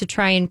changes to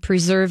try and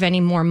preserve any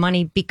more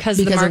money because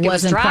the market it wasn't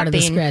was dropping. part of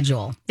the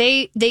schedule.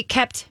 They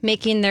kept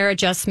making their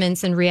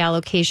adjustments and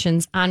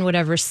reallocations on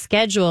whatever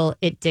schedule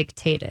it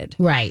dictated.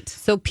 Right.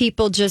 So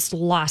people just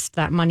lost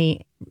that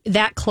money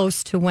that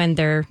close to when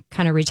their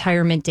kind of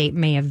retirement date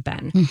may have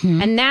been.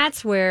 And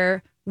that's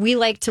where we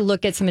like to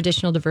look at some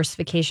additional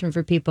diversification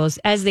for people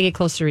as they get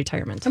close to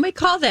retirement. And we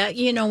call that,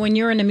 when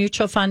you're in a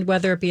mutual fund,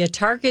 whether it be a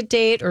target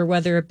date or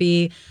whether it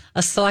be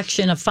a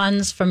selection of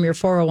funds from your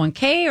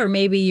 401k, or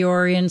maybe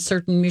you're in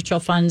certain mutual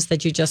funds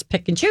that you just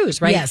pick and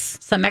choose, right? Yes.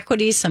 Some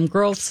equities, some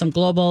growth, some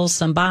globals,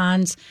 some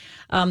bonds.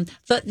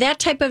 That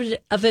type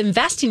of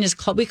investing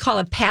we call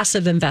it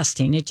passive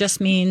investing. It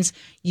just means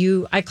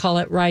I call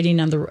it riding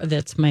on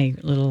that's my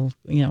little,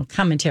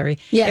 commentary.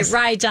 Yes. It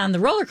rides on the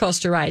roller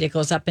coaster ride. It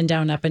goes up and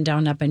down, up and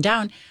down, up and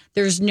down.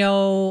 There's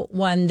no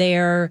one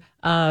there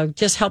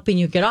just helping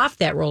you get off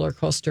that roller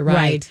coaster ride,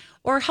 Right.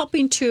 or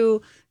helping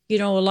to, a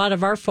lot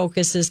of our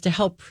focus is to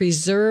help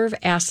preserve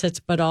assets,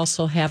 but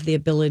also have the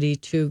ability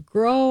to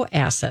grow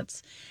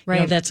assets.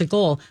 Right. That's a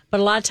goal. But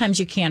a lot of times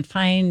you can't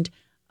find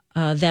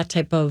that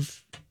type of,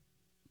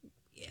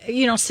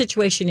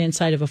 situation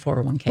inside of a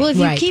 401k. Well, if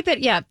you Right. keep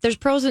it,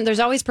 there's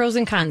always pros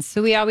and cons.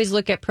 So we always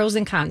look at pros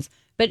and cons.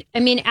 But I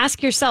mean,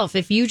 ask yourself,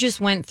 if you just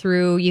went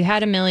through, you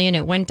had $1 million,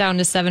 it went down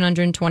to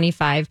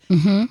 725.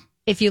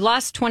 If you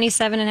lost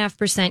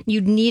 27.5%,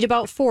 you'd need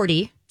about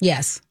 40%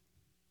 Yes.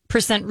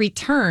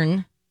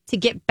 return to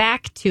get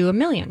back to $1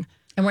 million.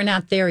 And we're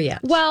not there yet.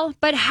 Well,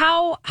 but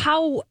how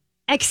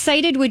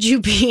excited would you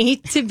be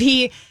to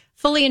be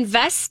fully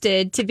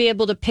invested to be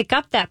able to pick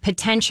up that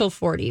potential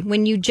 40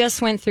 when you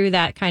just went through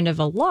that kind of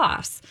a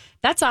loss?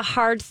 That's a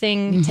hard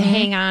thing to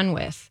hang on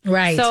with.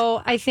 Right.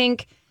 So I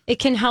think it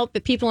can help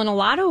people in a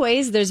lot of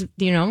ways. There's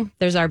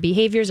our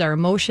behaviors, our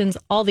emotions,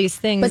 all these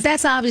things. But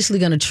that's obviously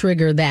going to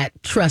trigger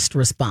that trust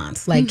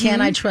response. Like,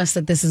 can I trust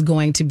that this is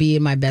going to be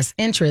in my best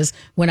interest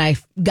when I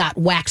got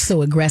whacked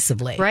so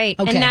aggressively? Right.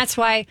 Okay. And that's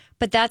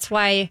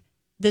why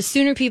the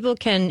sooner people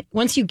can,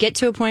 once you get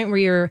to a point where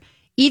you're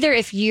either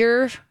if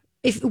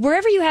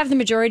wherever you have the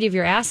majority of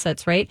your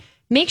assets, right,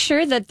 make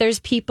sure that there's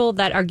people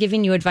that are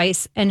giving you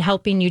advice and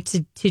helping you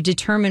to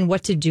determine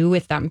what to do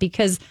with them.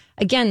 Because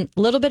again,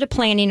 a little bit of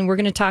planning, we're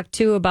going to talk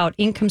too about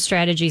income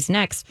strategies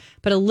next,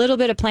 but a little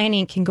bit of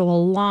planning can go a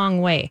long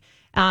way.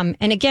 And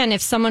again,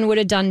 if someone would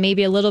have done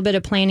maybe a little bit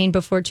of planning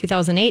before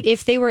 2008,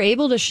 if they were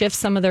able to shift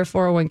some of their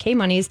 401k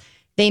monies,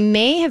 they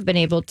may have been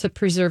able to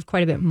preserve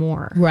quite a bit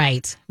more.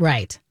 Right.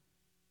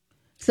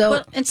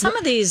 So, And some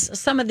of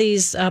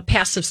these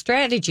passive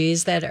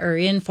strategies that are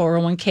in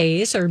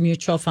 401ks or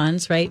mutual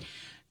funds, right?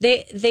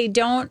 They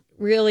don't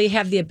really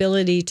have the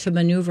ability to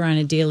maneuver on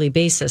a daily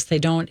basis. They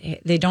don't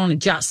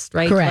adjust,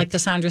 right? Correct. Like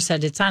Cassandra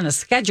said, it's on a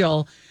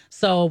schedule.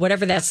 So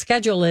whatever that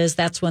schedule is,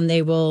 that's when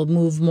they will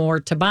move more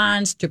to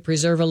bonds to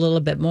preserve a little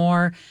bit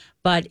more,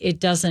 but it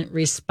doesn't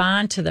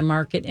respond to the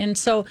market. And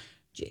so,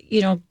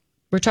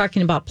 we're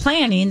talking about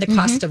planning, the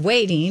cost of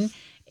waiting.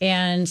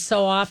 And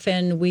so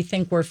often we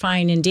think we're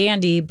fine and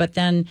dandy, but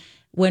then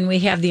when we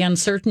have the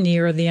uncertainty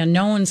or the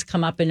unknowns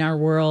come up in our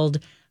world,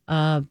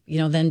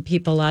 then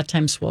people a lot of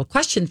times will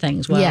question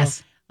things. Well,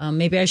 yes.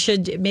 Maybe I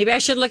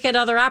should look at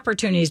other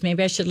opportunities.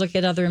 Maybe I should look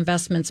at other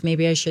investments.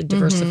 Maybe I should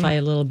diversify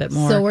a little bit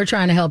more. So we're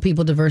trying to help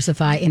people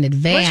diversify in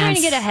advance. We're trying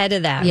to get ahead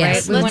of that,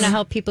 Yes. right? We want to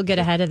help people get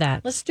ahead of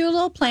that. Let's do a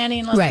little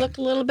planning. Let's Right. look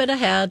a little bit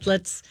ahead.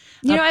 Let's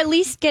At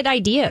least get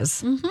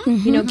ideas.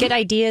 Get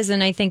ideas.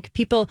 And I think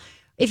people,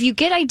 if you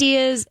get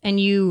ideas and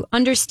you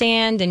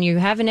understand and you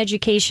have an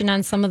education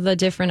on some of the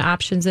different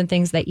options and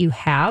things that you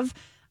have,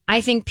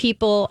 I think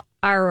people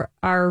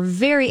are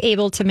very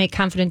able to make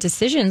confident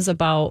decisions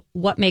about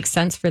what makes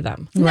sense for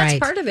them. And that's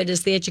part of it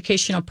is the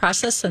educational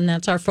process, and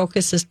that's our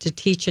focus is to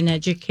teach and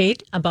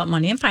educate about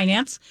money and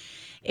finance.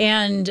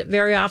 And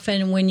very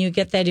often when you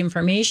get that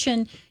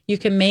information, you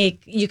can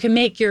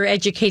make your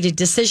educated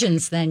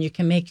decisions. Then you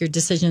can make your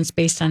decisions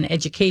based on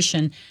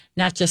education,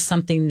 not just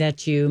something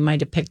that you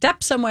might have picked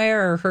up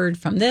somewhere or heard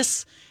from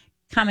this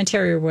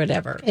commentary or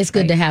whatever. It's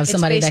good to have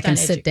somebody that can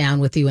sit down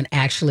with you and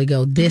actually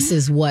go, this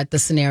is what the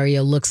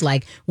scenario looks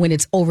like when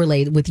it's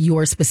overlaid with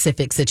your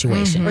specific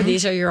situation. Or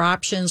these are your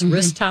options,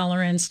 risk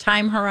tolerance,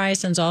 time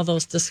horizons, all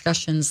those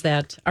discussions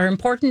that are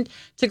important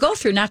to go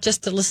through, not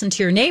just to listen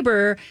to your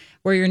neighbor,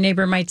 where your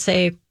neighbor might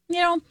say,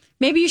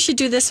 maybe you should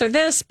do this or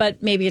this,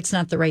 but maybe it's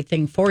not the right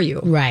thing for you.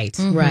 Right,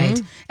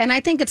 right. And I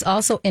think it's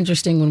also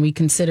interesting when we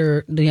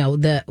consider,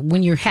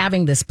 when you're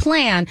having this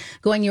plan,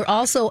 you're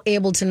also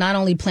able to not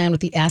only plan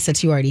with the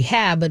assets you already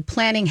have, but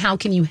planning how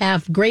can you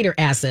have greater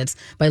assets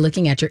by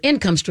looking at your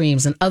income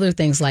streams and other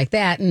things like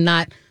that, and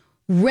not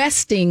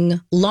resting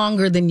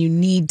longer than you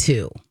need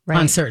to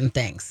on certain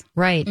things.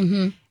 Right.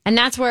 And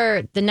that's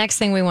where the next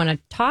thing we want to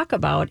talk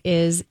about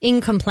is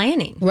income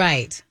planning.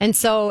 Right. And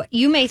so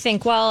you may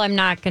think, well, I'm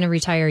not going to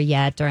retire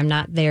yet, or I'm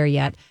not there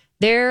yet.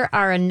 There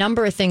are a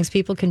number of things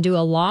people can do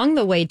along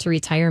the way to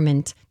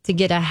retirement to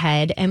get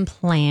ahead and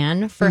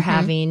plan for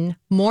having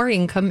more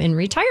income in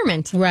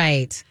retirement.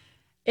 Right.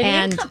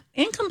 And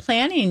income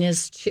planning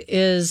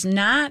is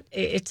not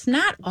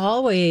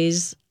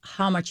always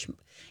how much,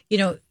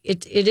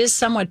 it is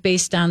somewhat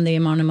based on the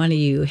amount of money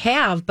you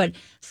have, but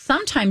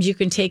sometimes you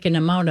can take an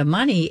amount of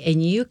money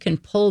and you can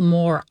pull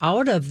more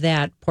out of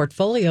that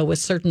portfolio with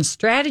certain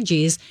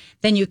strategies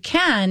than you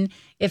can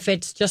if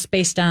it's just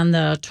based on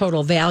the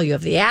total value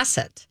of the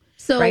asset.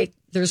 So, right?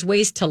 There's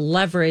ways to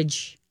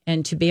leverage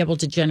and to be able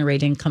to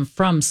generate income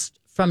from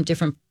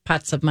different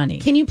pots of money.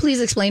 Can you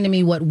please explain to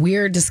me what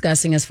we're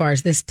discussing as far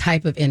as this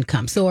type of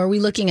income? So are we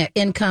looking at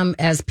income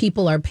as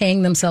people are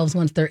paying themselves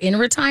once they're in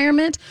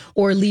retirement,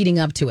 or leading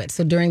up to it?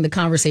 So during the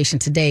conversation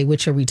today,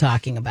 which are we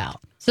talking about?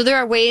 So there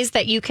are ways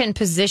that you can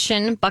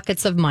position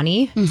buckets of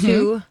money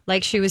to,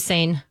 like she was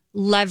saying,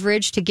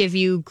 leverage to give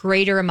you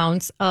greater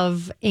amounts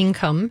of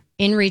income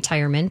in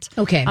retirement.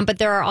 Okay. But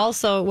there are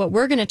also, what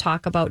we're going to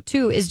talk about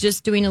too, is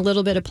just doing a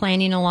little bit of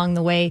planning along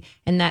the way,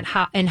 and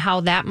how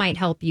that might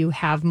help you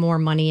have more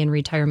money in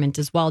retirement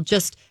as well,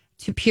 just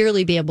to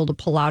purely be able to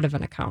pull out of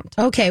an account.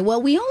 Okay,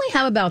 well, we only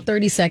have about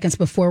 30 seconds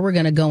before we're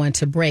going to go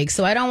into break,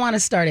 so I don't want to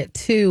start it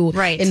too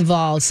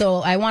involved. So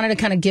I wanted to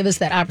kind of give us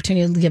that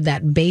opportunity to give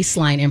that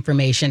baseline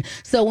information.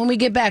 So when we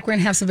get back, we're going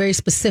to have some very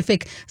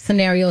specific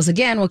scenarios.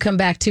 Again, we'll come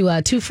back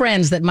to two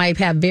friends that might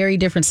have very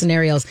different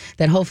scenarios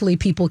that hopefully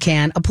people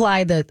can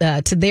apply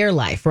to their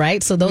life,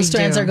 right? So those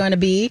friends are going to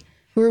be,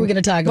 who are we going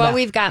to talk about? Well,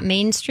 we've got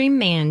Mainstream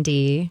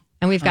Mandy.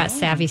 And we've got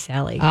Savvy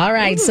Sally. All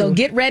right. Ooh. So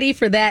get ready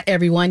for that,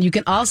 everyone. You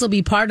can also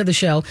be part of the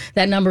show.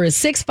 That number is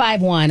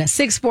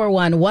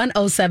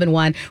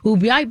 651-641-1071. We'll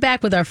be right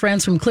back with our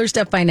friends from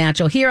ClearStep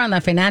Financial here on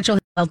the Financial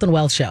Health and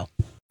Wealth Show.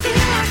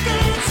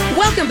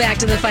 Welcome back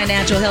to the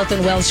Financial Health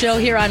and Wealth Show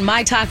here on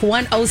My Talk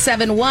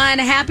 1071.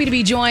 Happy to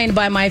be joined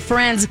by my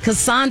friends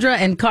Cassandra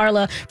and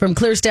Carla from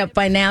ClearStep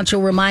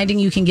Financial, reminding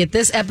you can get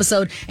this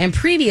episode and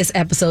previous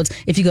episodes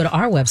if you go to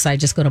our website.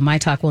 Just go to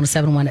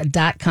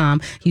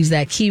mytalk1071.com. Use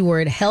that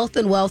keyword health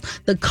and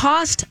wealth. The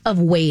cost of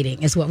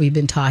waiting is what we've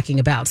been talking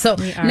about. So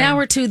now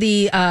we're to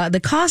the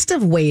cost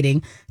of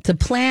waiting to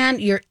plan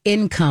your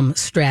income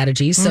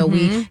strategy. So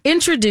we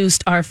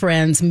introduced our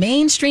friends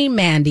Mainstream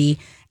Mandy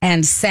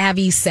and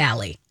Savvy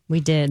Sally. We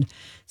did.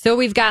 So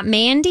we've got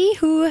Mandy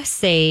who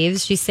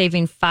saves. She's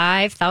saving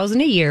 $5,000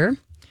 a year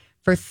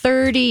for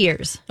 30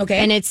 years.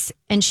 Okay.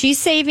 And she's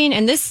saving,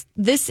 and this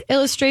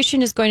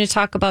illustration is going to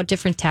talk about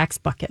different tax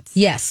buckets.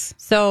 Yes.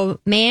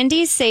 So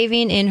Mandy's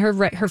saving in her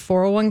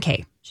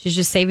 401k. She's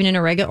just saving in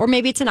a regular, or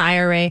maybe it's an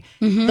IRA.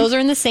 Those are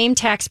in the same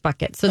tax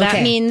bucket. So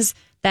that means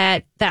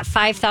that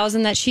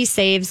 $5,000 that she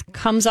saves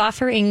comes off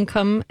her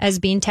income as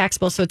being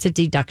taxable, so it's a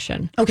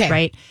deduction. Okay.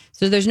 Right?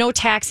 So there's no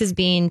taxes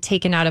being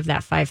taken out of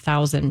that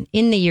 $5,000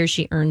 in the year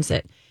she earns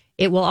it.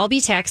 It will all be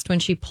taxed when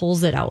she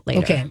pulls it out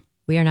later. Okay.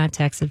 We are not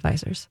tax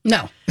advisors.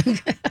 No.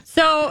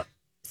 So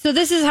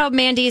this is how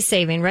Mandy is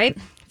saving, right?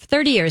 For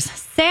 30 years.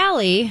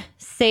 Sally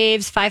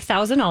saves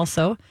 $5,000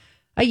 also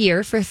a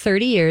year for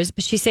 30 years,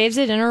 but she saves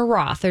it in her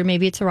Roth, or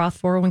maybe it's a Roth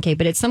 401k,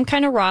 but it's some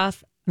kind of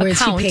Roth where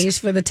account. She pays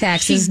for the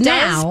taxes she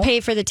now. Does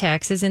pay for the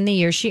taxes in the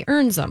year she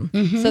earns them.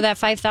 So that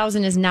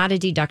 $5,000 is not a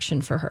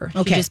deduction for her.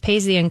 Okay. She just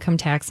pays the income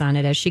tax on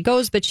it as she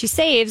goes, but she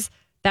saves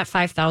that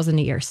 $5,000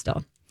 a year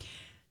still.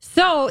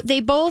 So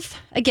they both,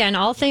 again,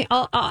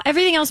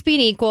 everything else being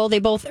equal, they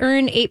both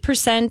earn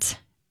 8%.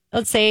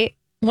 Let's say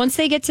once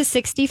they get to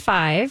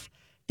 65,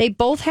 they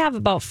both have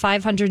about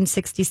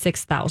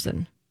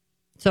 $566,000.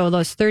 So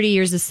those 30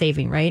 years of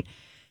saving, right?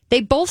 They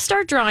both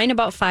start drawing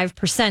about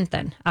 5%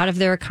 then out of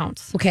their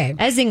accounts. Okay.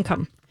 As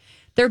income.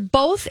 They're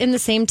both in the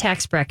same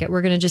tax bracket.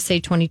 We're going to just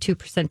say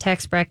 22%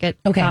 tax bracket.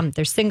 Okay.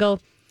 They're single.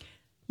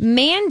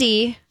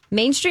 Main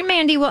Street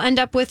Mandy will end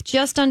up with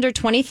just under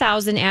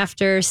 $20,000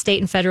 after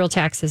state and federal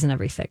taxes and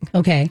everything.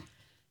 Okay.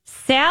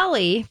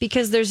 Sally,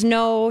 because there's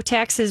no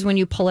taxes when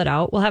you pull it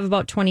out, will have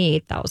about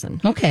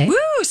 $28,000. Okay. Woo,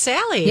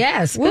 Sally.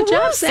 Yes. Good Woo-woo,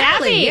 job, Sally.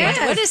 Sally. Yes.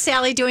 What is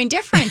Sally doing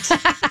different?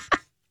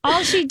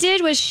 All she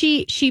did was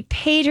she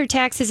paid her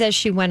taxes as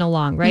she went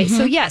along, right?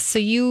 So yes, so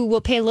you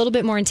will pay a little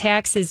bit more in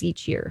taxes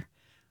each year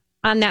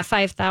on that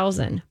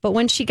 $5,000. But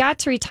when she got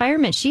to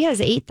retirement, she has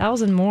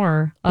 $8,000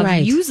 more of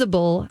Right.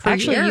 usable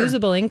year.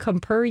 usable income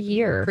per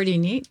year. Pretty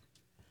neat.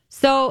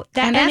 So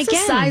that And that's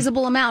again, a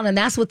sizable amount, and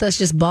that's with us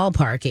just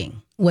ballparking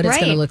what it's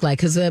going Right. to look like.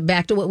 Because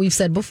back to what we've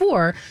said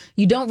before,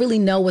 you don't really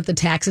know what the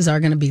taxes are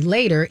going to be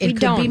later. It We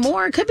could be don't.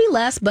 more, it could be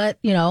less, but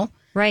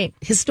right?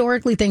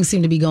 historically things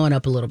seem to be going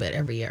up a little bit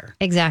every year.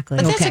 Exactly.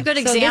 But that's Okay. a good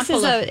So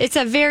example.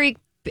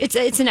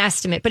 it's an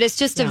estimate, but it's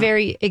just a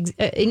very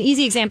an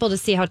easy example to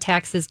see how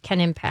taxes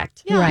can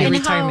impact Yeah, Right. your and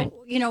retirement.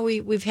 how,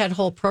 we've had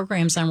whole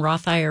programs on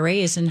Roth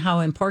IRAs and how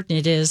important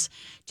it is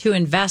to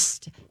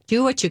invest,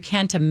 do what you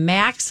can to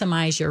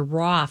maximize your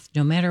Roth,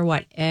 no matter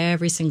what,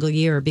 every single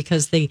year,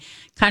 because the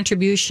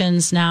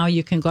contributions now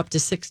you can go up to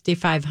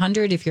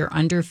 $6,500 if you're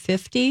under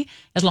 50,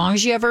 as long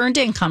as you have earned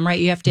income, right?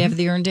 You have to have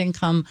the earned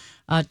income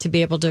to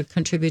be able to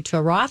contribute to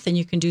a Roth, and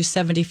you can do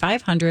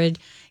 $7,500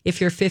 if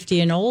you're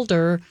 50 and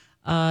older.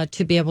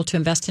 To be able to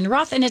invest in a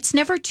Roth. And it's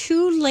never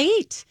too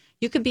late.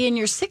 You could be in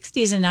your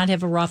 60s and not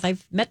have a Roth.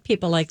 I've met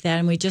people like that,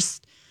 and we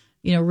just,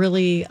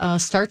 really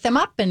start them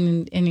up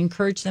and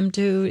encourage them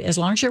to, as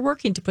long as you're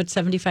working, to put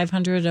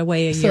 $7,500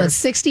 away a So year. it's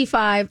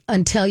 65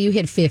 until you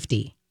hit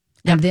 50.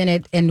 And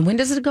then and when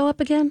does it go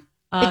up again?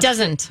 It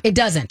doesn't. It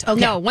doesn't.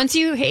 Okay. No, once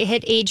you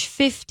hit age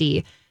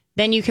 50,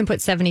 then you can put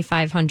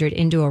 $7,500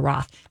 into a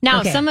Roth.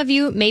 Now, Okay. some of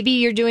you, maybe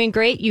you're doing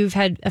great. You've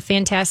had a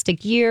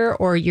fantastic year,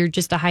 or you're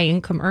just a high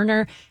income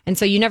earner. And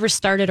so you never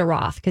started a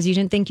Roth because you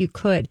didn't think you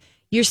could.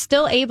 You're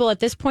still able at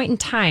this point in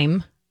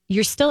time,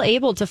 you're still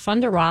able to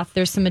fund a Roth.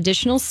 There's some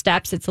additional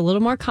steps. It's a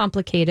little more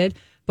complicated,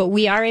 but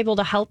we are able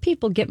to help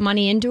people get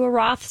money into a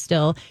Roth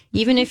still,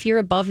 even if you're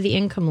above the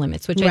income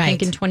limits, which I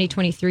think Right. in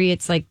 2023,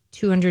 it's like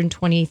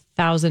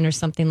 220,000 or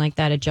something like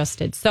that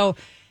adjusted. So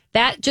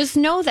just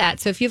know that.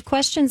 So if you have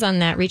questions on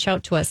that, reach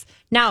out to us.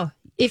 Now,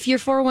 if your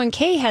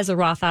 401k has a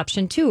Roth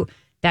option too,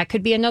 that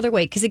could be another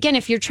way. Because again,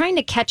 if you're trying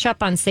to catch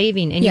up on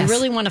saving and Yes. you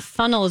really want to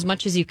funnel as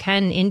much as you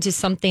can into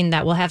something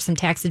that will have some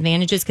tax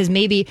advantages, because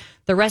maybe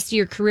the rest of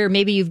your career,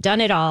 maybe you've done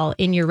it all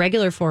in your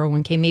regular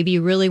 401k, maybe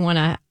you really want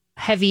to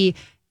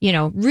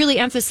really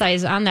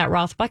emphasize on that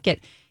Roth bucket.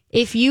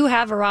 If you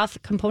have a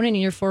Roth component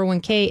in your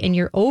 401k and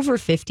you're over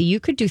 50, you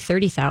could do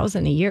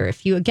 $30,000 a year.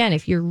 If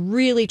you're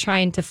really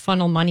trying to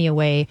funnel money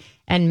away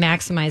and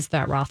maximize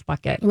that Roth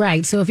bucket.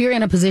 Right. So if you're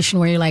in a position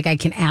where you're like, I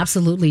can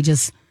absolutely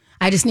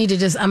I'm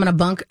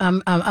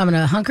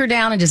gonna hunker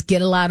down and just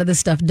get a lot of this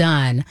stuff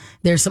done.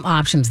 There's some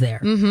options there.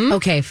 Mm-hmm.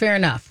 Okay, fair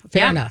enough.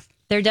 Fair enough.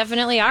 There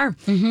definitely are.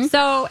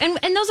 So,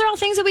 and those are all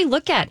things that we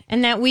look at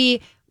and that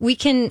we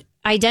can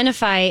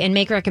identify and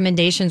make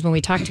recommendations when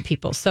we talk to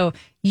people. So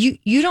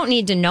you don't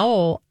need to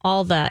know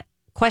all the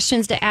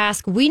questions to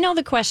ask. We know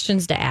the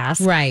questions to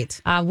ask. Right.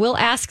 We'll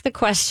ask the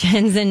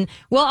questions, and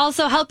we'll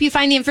also help you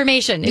find the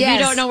information if Yes.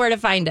 you don't know where to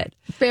find it.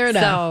 Fair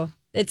enough.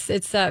 So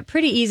it's a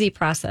pretty easy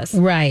process.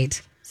 Right.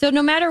 So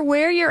no matter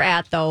where you're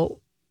at, though,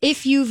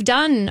 if you've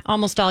done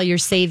almost all your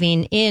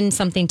saving in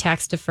something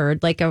tax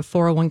deferred, like a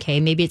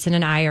 401k, maybe it's in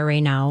an IRA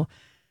now,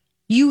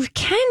 you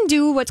can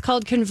do what's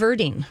called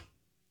converting.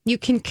 You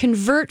can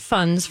convert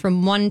funds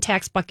from one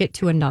tax bucket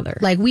to another.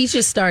 Like we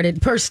just started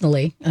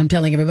personally, I'm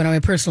telling everybody my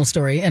personal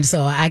story, and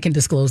so I can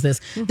disclose this.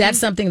 Mm-hmm. That's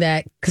something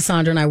that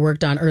Cassandra and I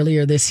worked on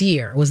earlier this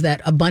year, was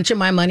that a bunch of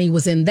my money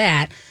was in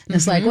that. And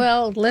it's like,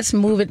 well, let's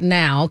move it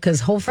now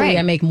because hopefully Mm-hmm. Right.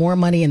 I make more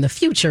money in the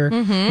future.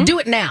 Do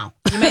it now.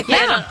 You might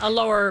pay a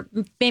lower,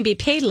 maybe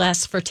pay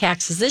less for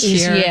taxes this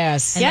year.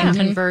 Yes. And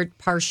then convert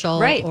partial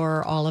Right.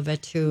 or all of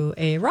it to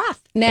a Roth.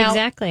 Now,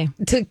 Exactly.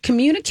 to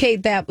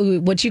communicate that,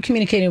 what you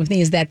communicated with me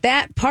is that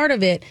part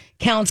of it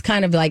counts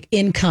kind of like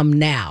income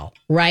now,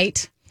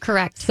 right?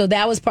 Correct. So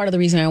that was part of the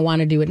reason I want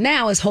to do it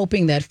now, is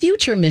hoping that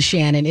future Miss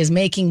Shannon is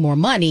making more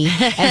money.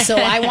 And so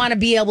I want to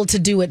be able to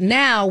do it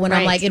now when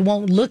I'm Right. like,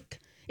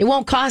 it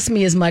won't cost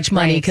me as much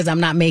money Right. because I'm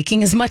not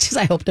making as much as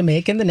I hope to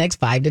make in the next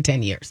 5 to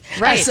 10 years.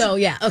 Right. So,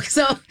 yeah. Okay,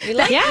 so I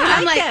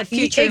like that,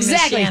 future Miss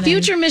exactly. Shannon.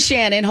 Future Miss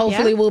Shannon,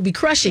 hopefully, Yeah. will be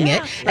crushing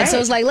it. And so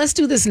it's like, let's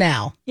do this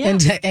now and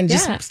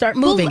just Yeah. start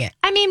moving it.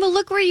 I mean, well,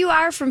 look where you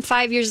are from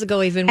 5 years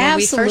ago, even when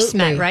we first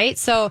met, Absolutely. right?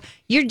 So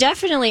you're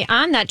definitely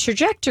on that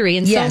trajectory.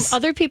 And Yes. some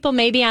other people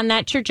may be on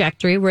that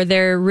trajectory where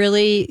they're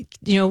really,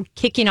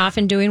 kicking off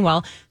and doing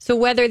well. So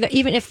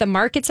even if the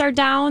markets are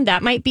down,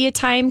 that might be a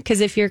time, because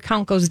if your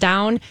account goes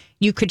down,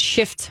 you could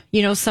shift,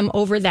 some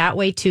over that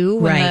way too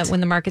Right.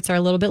 when the markets are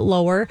a little bit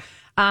lower.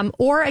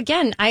 Or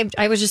again,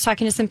 I was just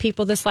talking to some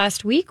people this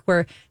last week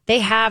where they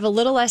have a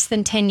little less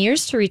than 10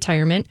 years to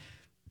retirement.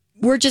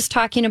 We're just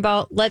talking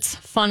about, let's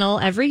funnel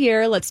every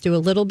year. Let's do a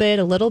little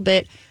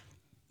bit.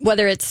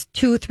 whether it's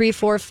 2, 3,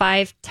 4,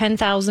 5,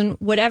 10,000,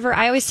 whatever.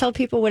 I always tell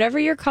people, whatever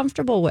you're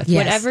comfortable with, Yes.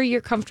 whatever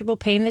you're comfortable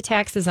paying the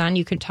taxes on,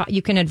 you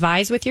can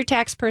advise with your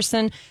tax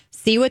person,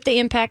 see what the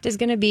impact is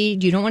going to be.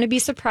 You don't want to be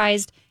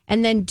surprised,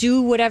 and then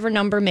do whatever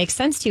number makes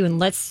sense to you, and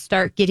let's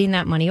start getting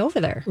that money over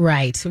there.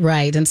 Right.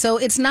 And so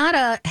it's not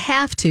a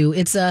have to,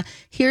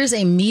 here's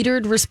a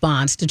metered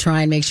response to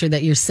try and make sure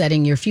that you're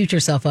setting your future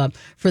self up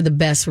for the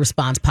best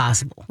response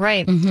possible.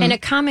 Right. And a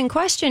common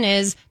question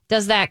is,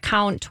 does that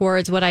count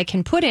towards what I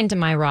can put into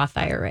my Roth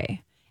IRA?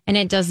 And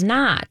it does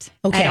not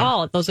at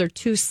all. Those are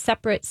two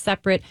separate.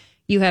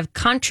 You have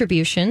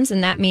contributions,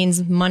 and that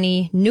means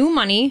new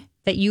money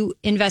that you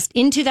invest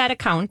into that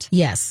account.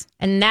 Yes.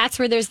 And that's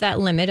where there's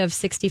that limit of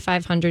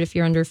 $6,500 if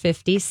you're under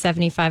 50,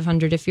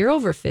 $7,500 if you're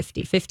over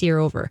 50 or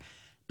over.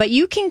 But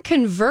you can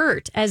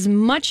convert as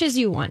much as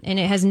you want, and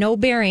it has no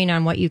bearing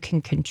on what you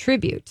can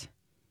contribute.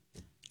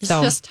 It's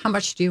just how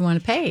much do you want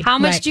to pay? How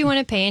much do you want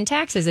to pay in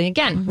taxes? And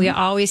again, we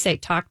always say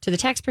talk to the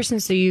tax person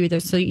so you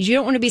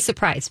don't want to be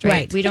surprised,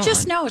 right? We don't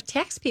just know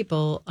tax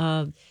people.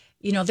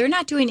 They're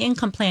not doing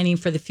income planning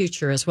for the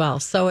future as well.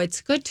 So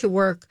it's good to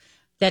work.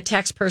 That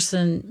tax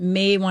person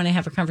may want to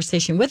have a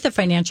conversation with the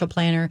financial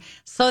planner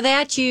so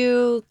that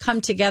you come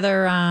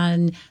together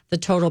on the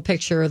total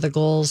picture of the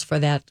goals for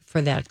that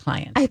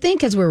client. I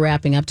think as we're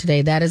wrapping up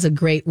today, that is a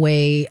great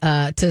way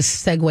to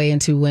segue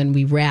into when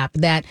we wrap,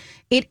 that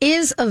it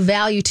is of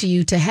value to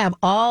you to have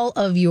all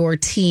of your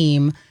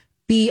team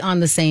be on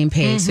the same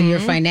page. So your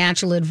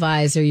financial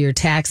advisor, your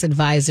tax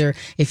advisor,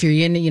 if you're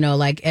in,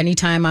 like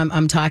anytime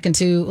I'm talking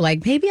to,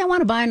 like, maybe I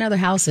want to buy another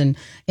house in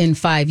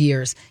 5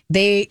 years.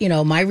 They,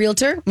 my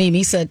realtor,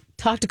 Mimi, said,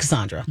 talk to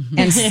Cassandra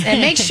and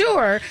make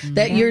sure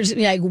that you're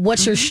like,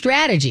 what's your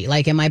strategy?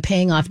 Like, am I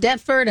paying off debt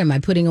for it? Am I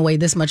putting away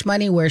this much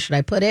money? Where should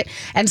I put it?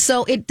 And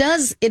so it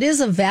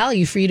is a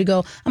value for you to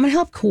go, I'm going to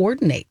help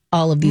coordinate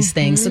all of these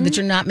things so that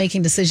you're not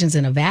making decisions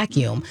in a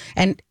vacuum.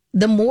 And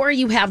the more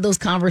you have those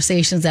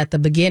conversations at the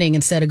beginning,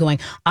 instead of going,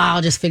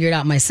 I'll just figure it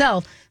out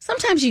myself,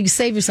 sometimes you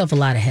save yourself a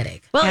lot of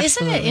headache. Well,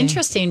 isn't it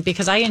interesting?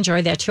 Because I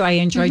enjoy that too. I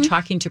enjoy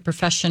talking to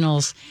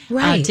professionals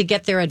to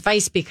get their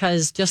advice,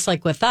 because just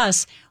like with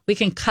us, we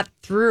can cut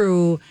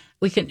through.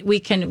 We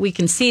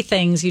can see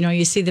things.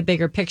 You see the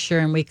bigger picture,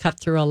 and we cut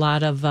through a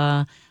lot of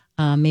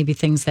maybe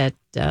things that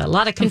a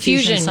lot of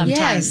confusion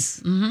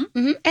sometimes. Yes.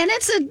 And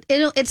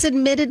it's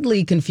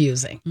admittedly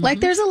confusing.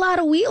 Like, there's a lot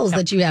of wheels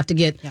that you have to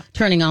get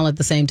turning all at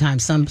the same time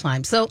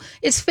sometimes. So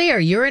it's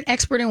fair. You're an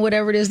expert in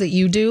whatever it is that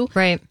you do.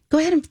 Right. Go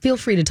ahead and feel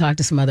free to talk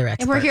to some other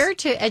experts. And we're here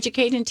to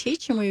educate and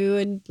teach, and we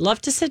would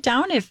love to sit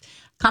down. If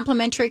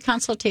complimentary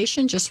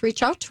consultation, just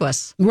reach out to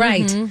us.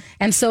 Right.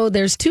 And so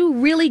there's two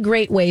really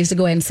great ways to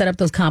go ahead and set up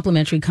those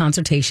complimentary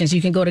consultations.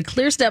 You can go to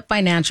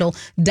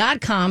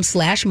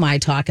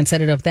clearstepfinancial.com/mytalk and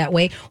set it up that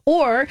way.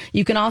 Or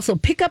you can also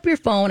pick up your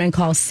phone and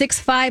call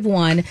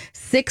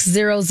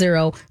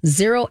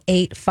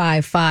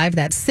 651-600-0855.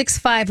 That's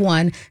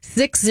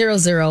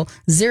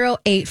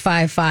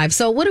 651-600-0855.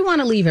 So what do we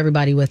want to leave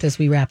everybody with as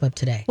we wrap up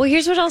today? Well,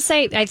 here's what I'll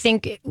say. I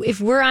think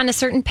if we're on a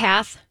certain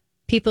path,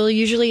 people,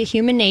 usually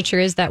human nature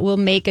is that we'll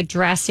make a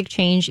drastic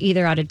change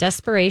either out of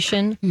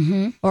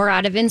desperation or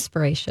out of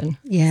inspiration.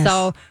 Yes.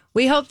 So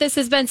we hope this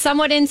has been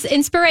somewhat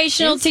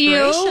inspirational to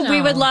you.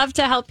 We would love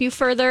to help you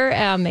further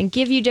and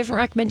give you different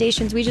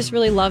recommendations. We just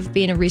really love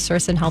being a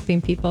resource and helping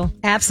people.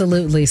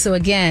 Absolutely. So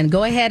again,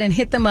 go ahead and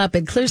hit them up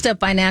at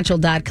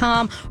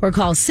clearstepfinancial.com or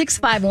call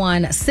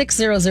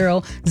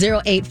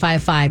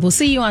 651-600-0855. We'll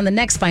see you on the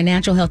next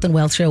Financial Health and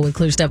Wealth Show with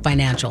ClearStep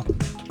Financial.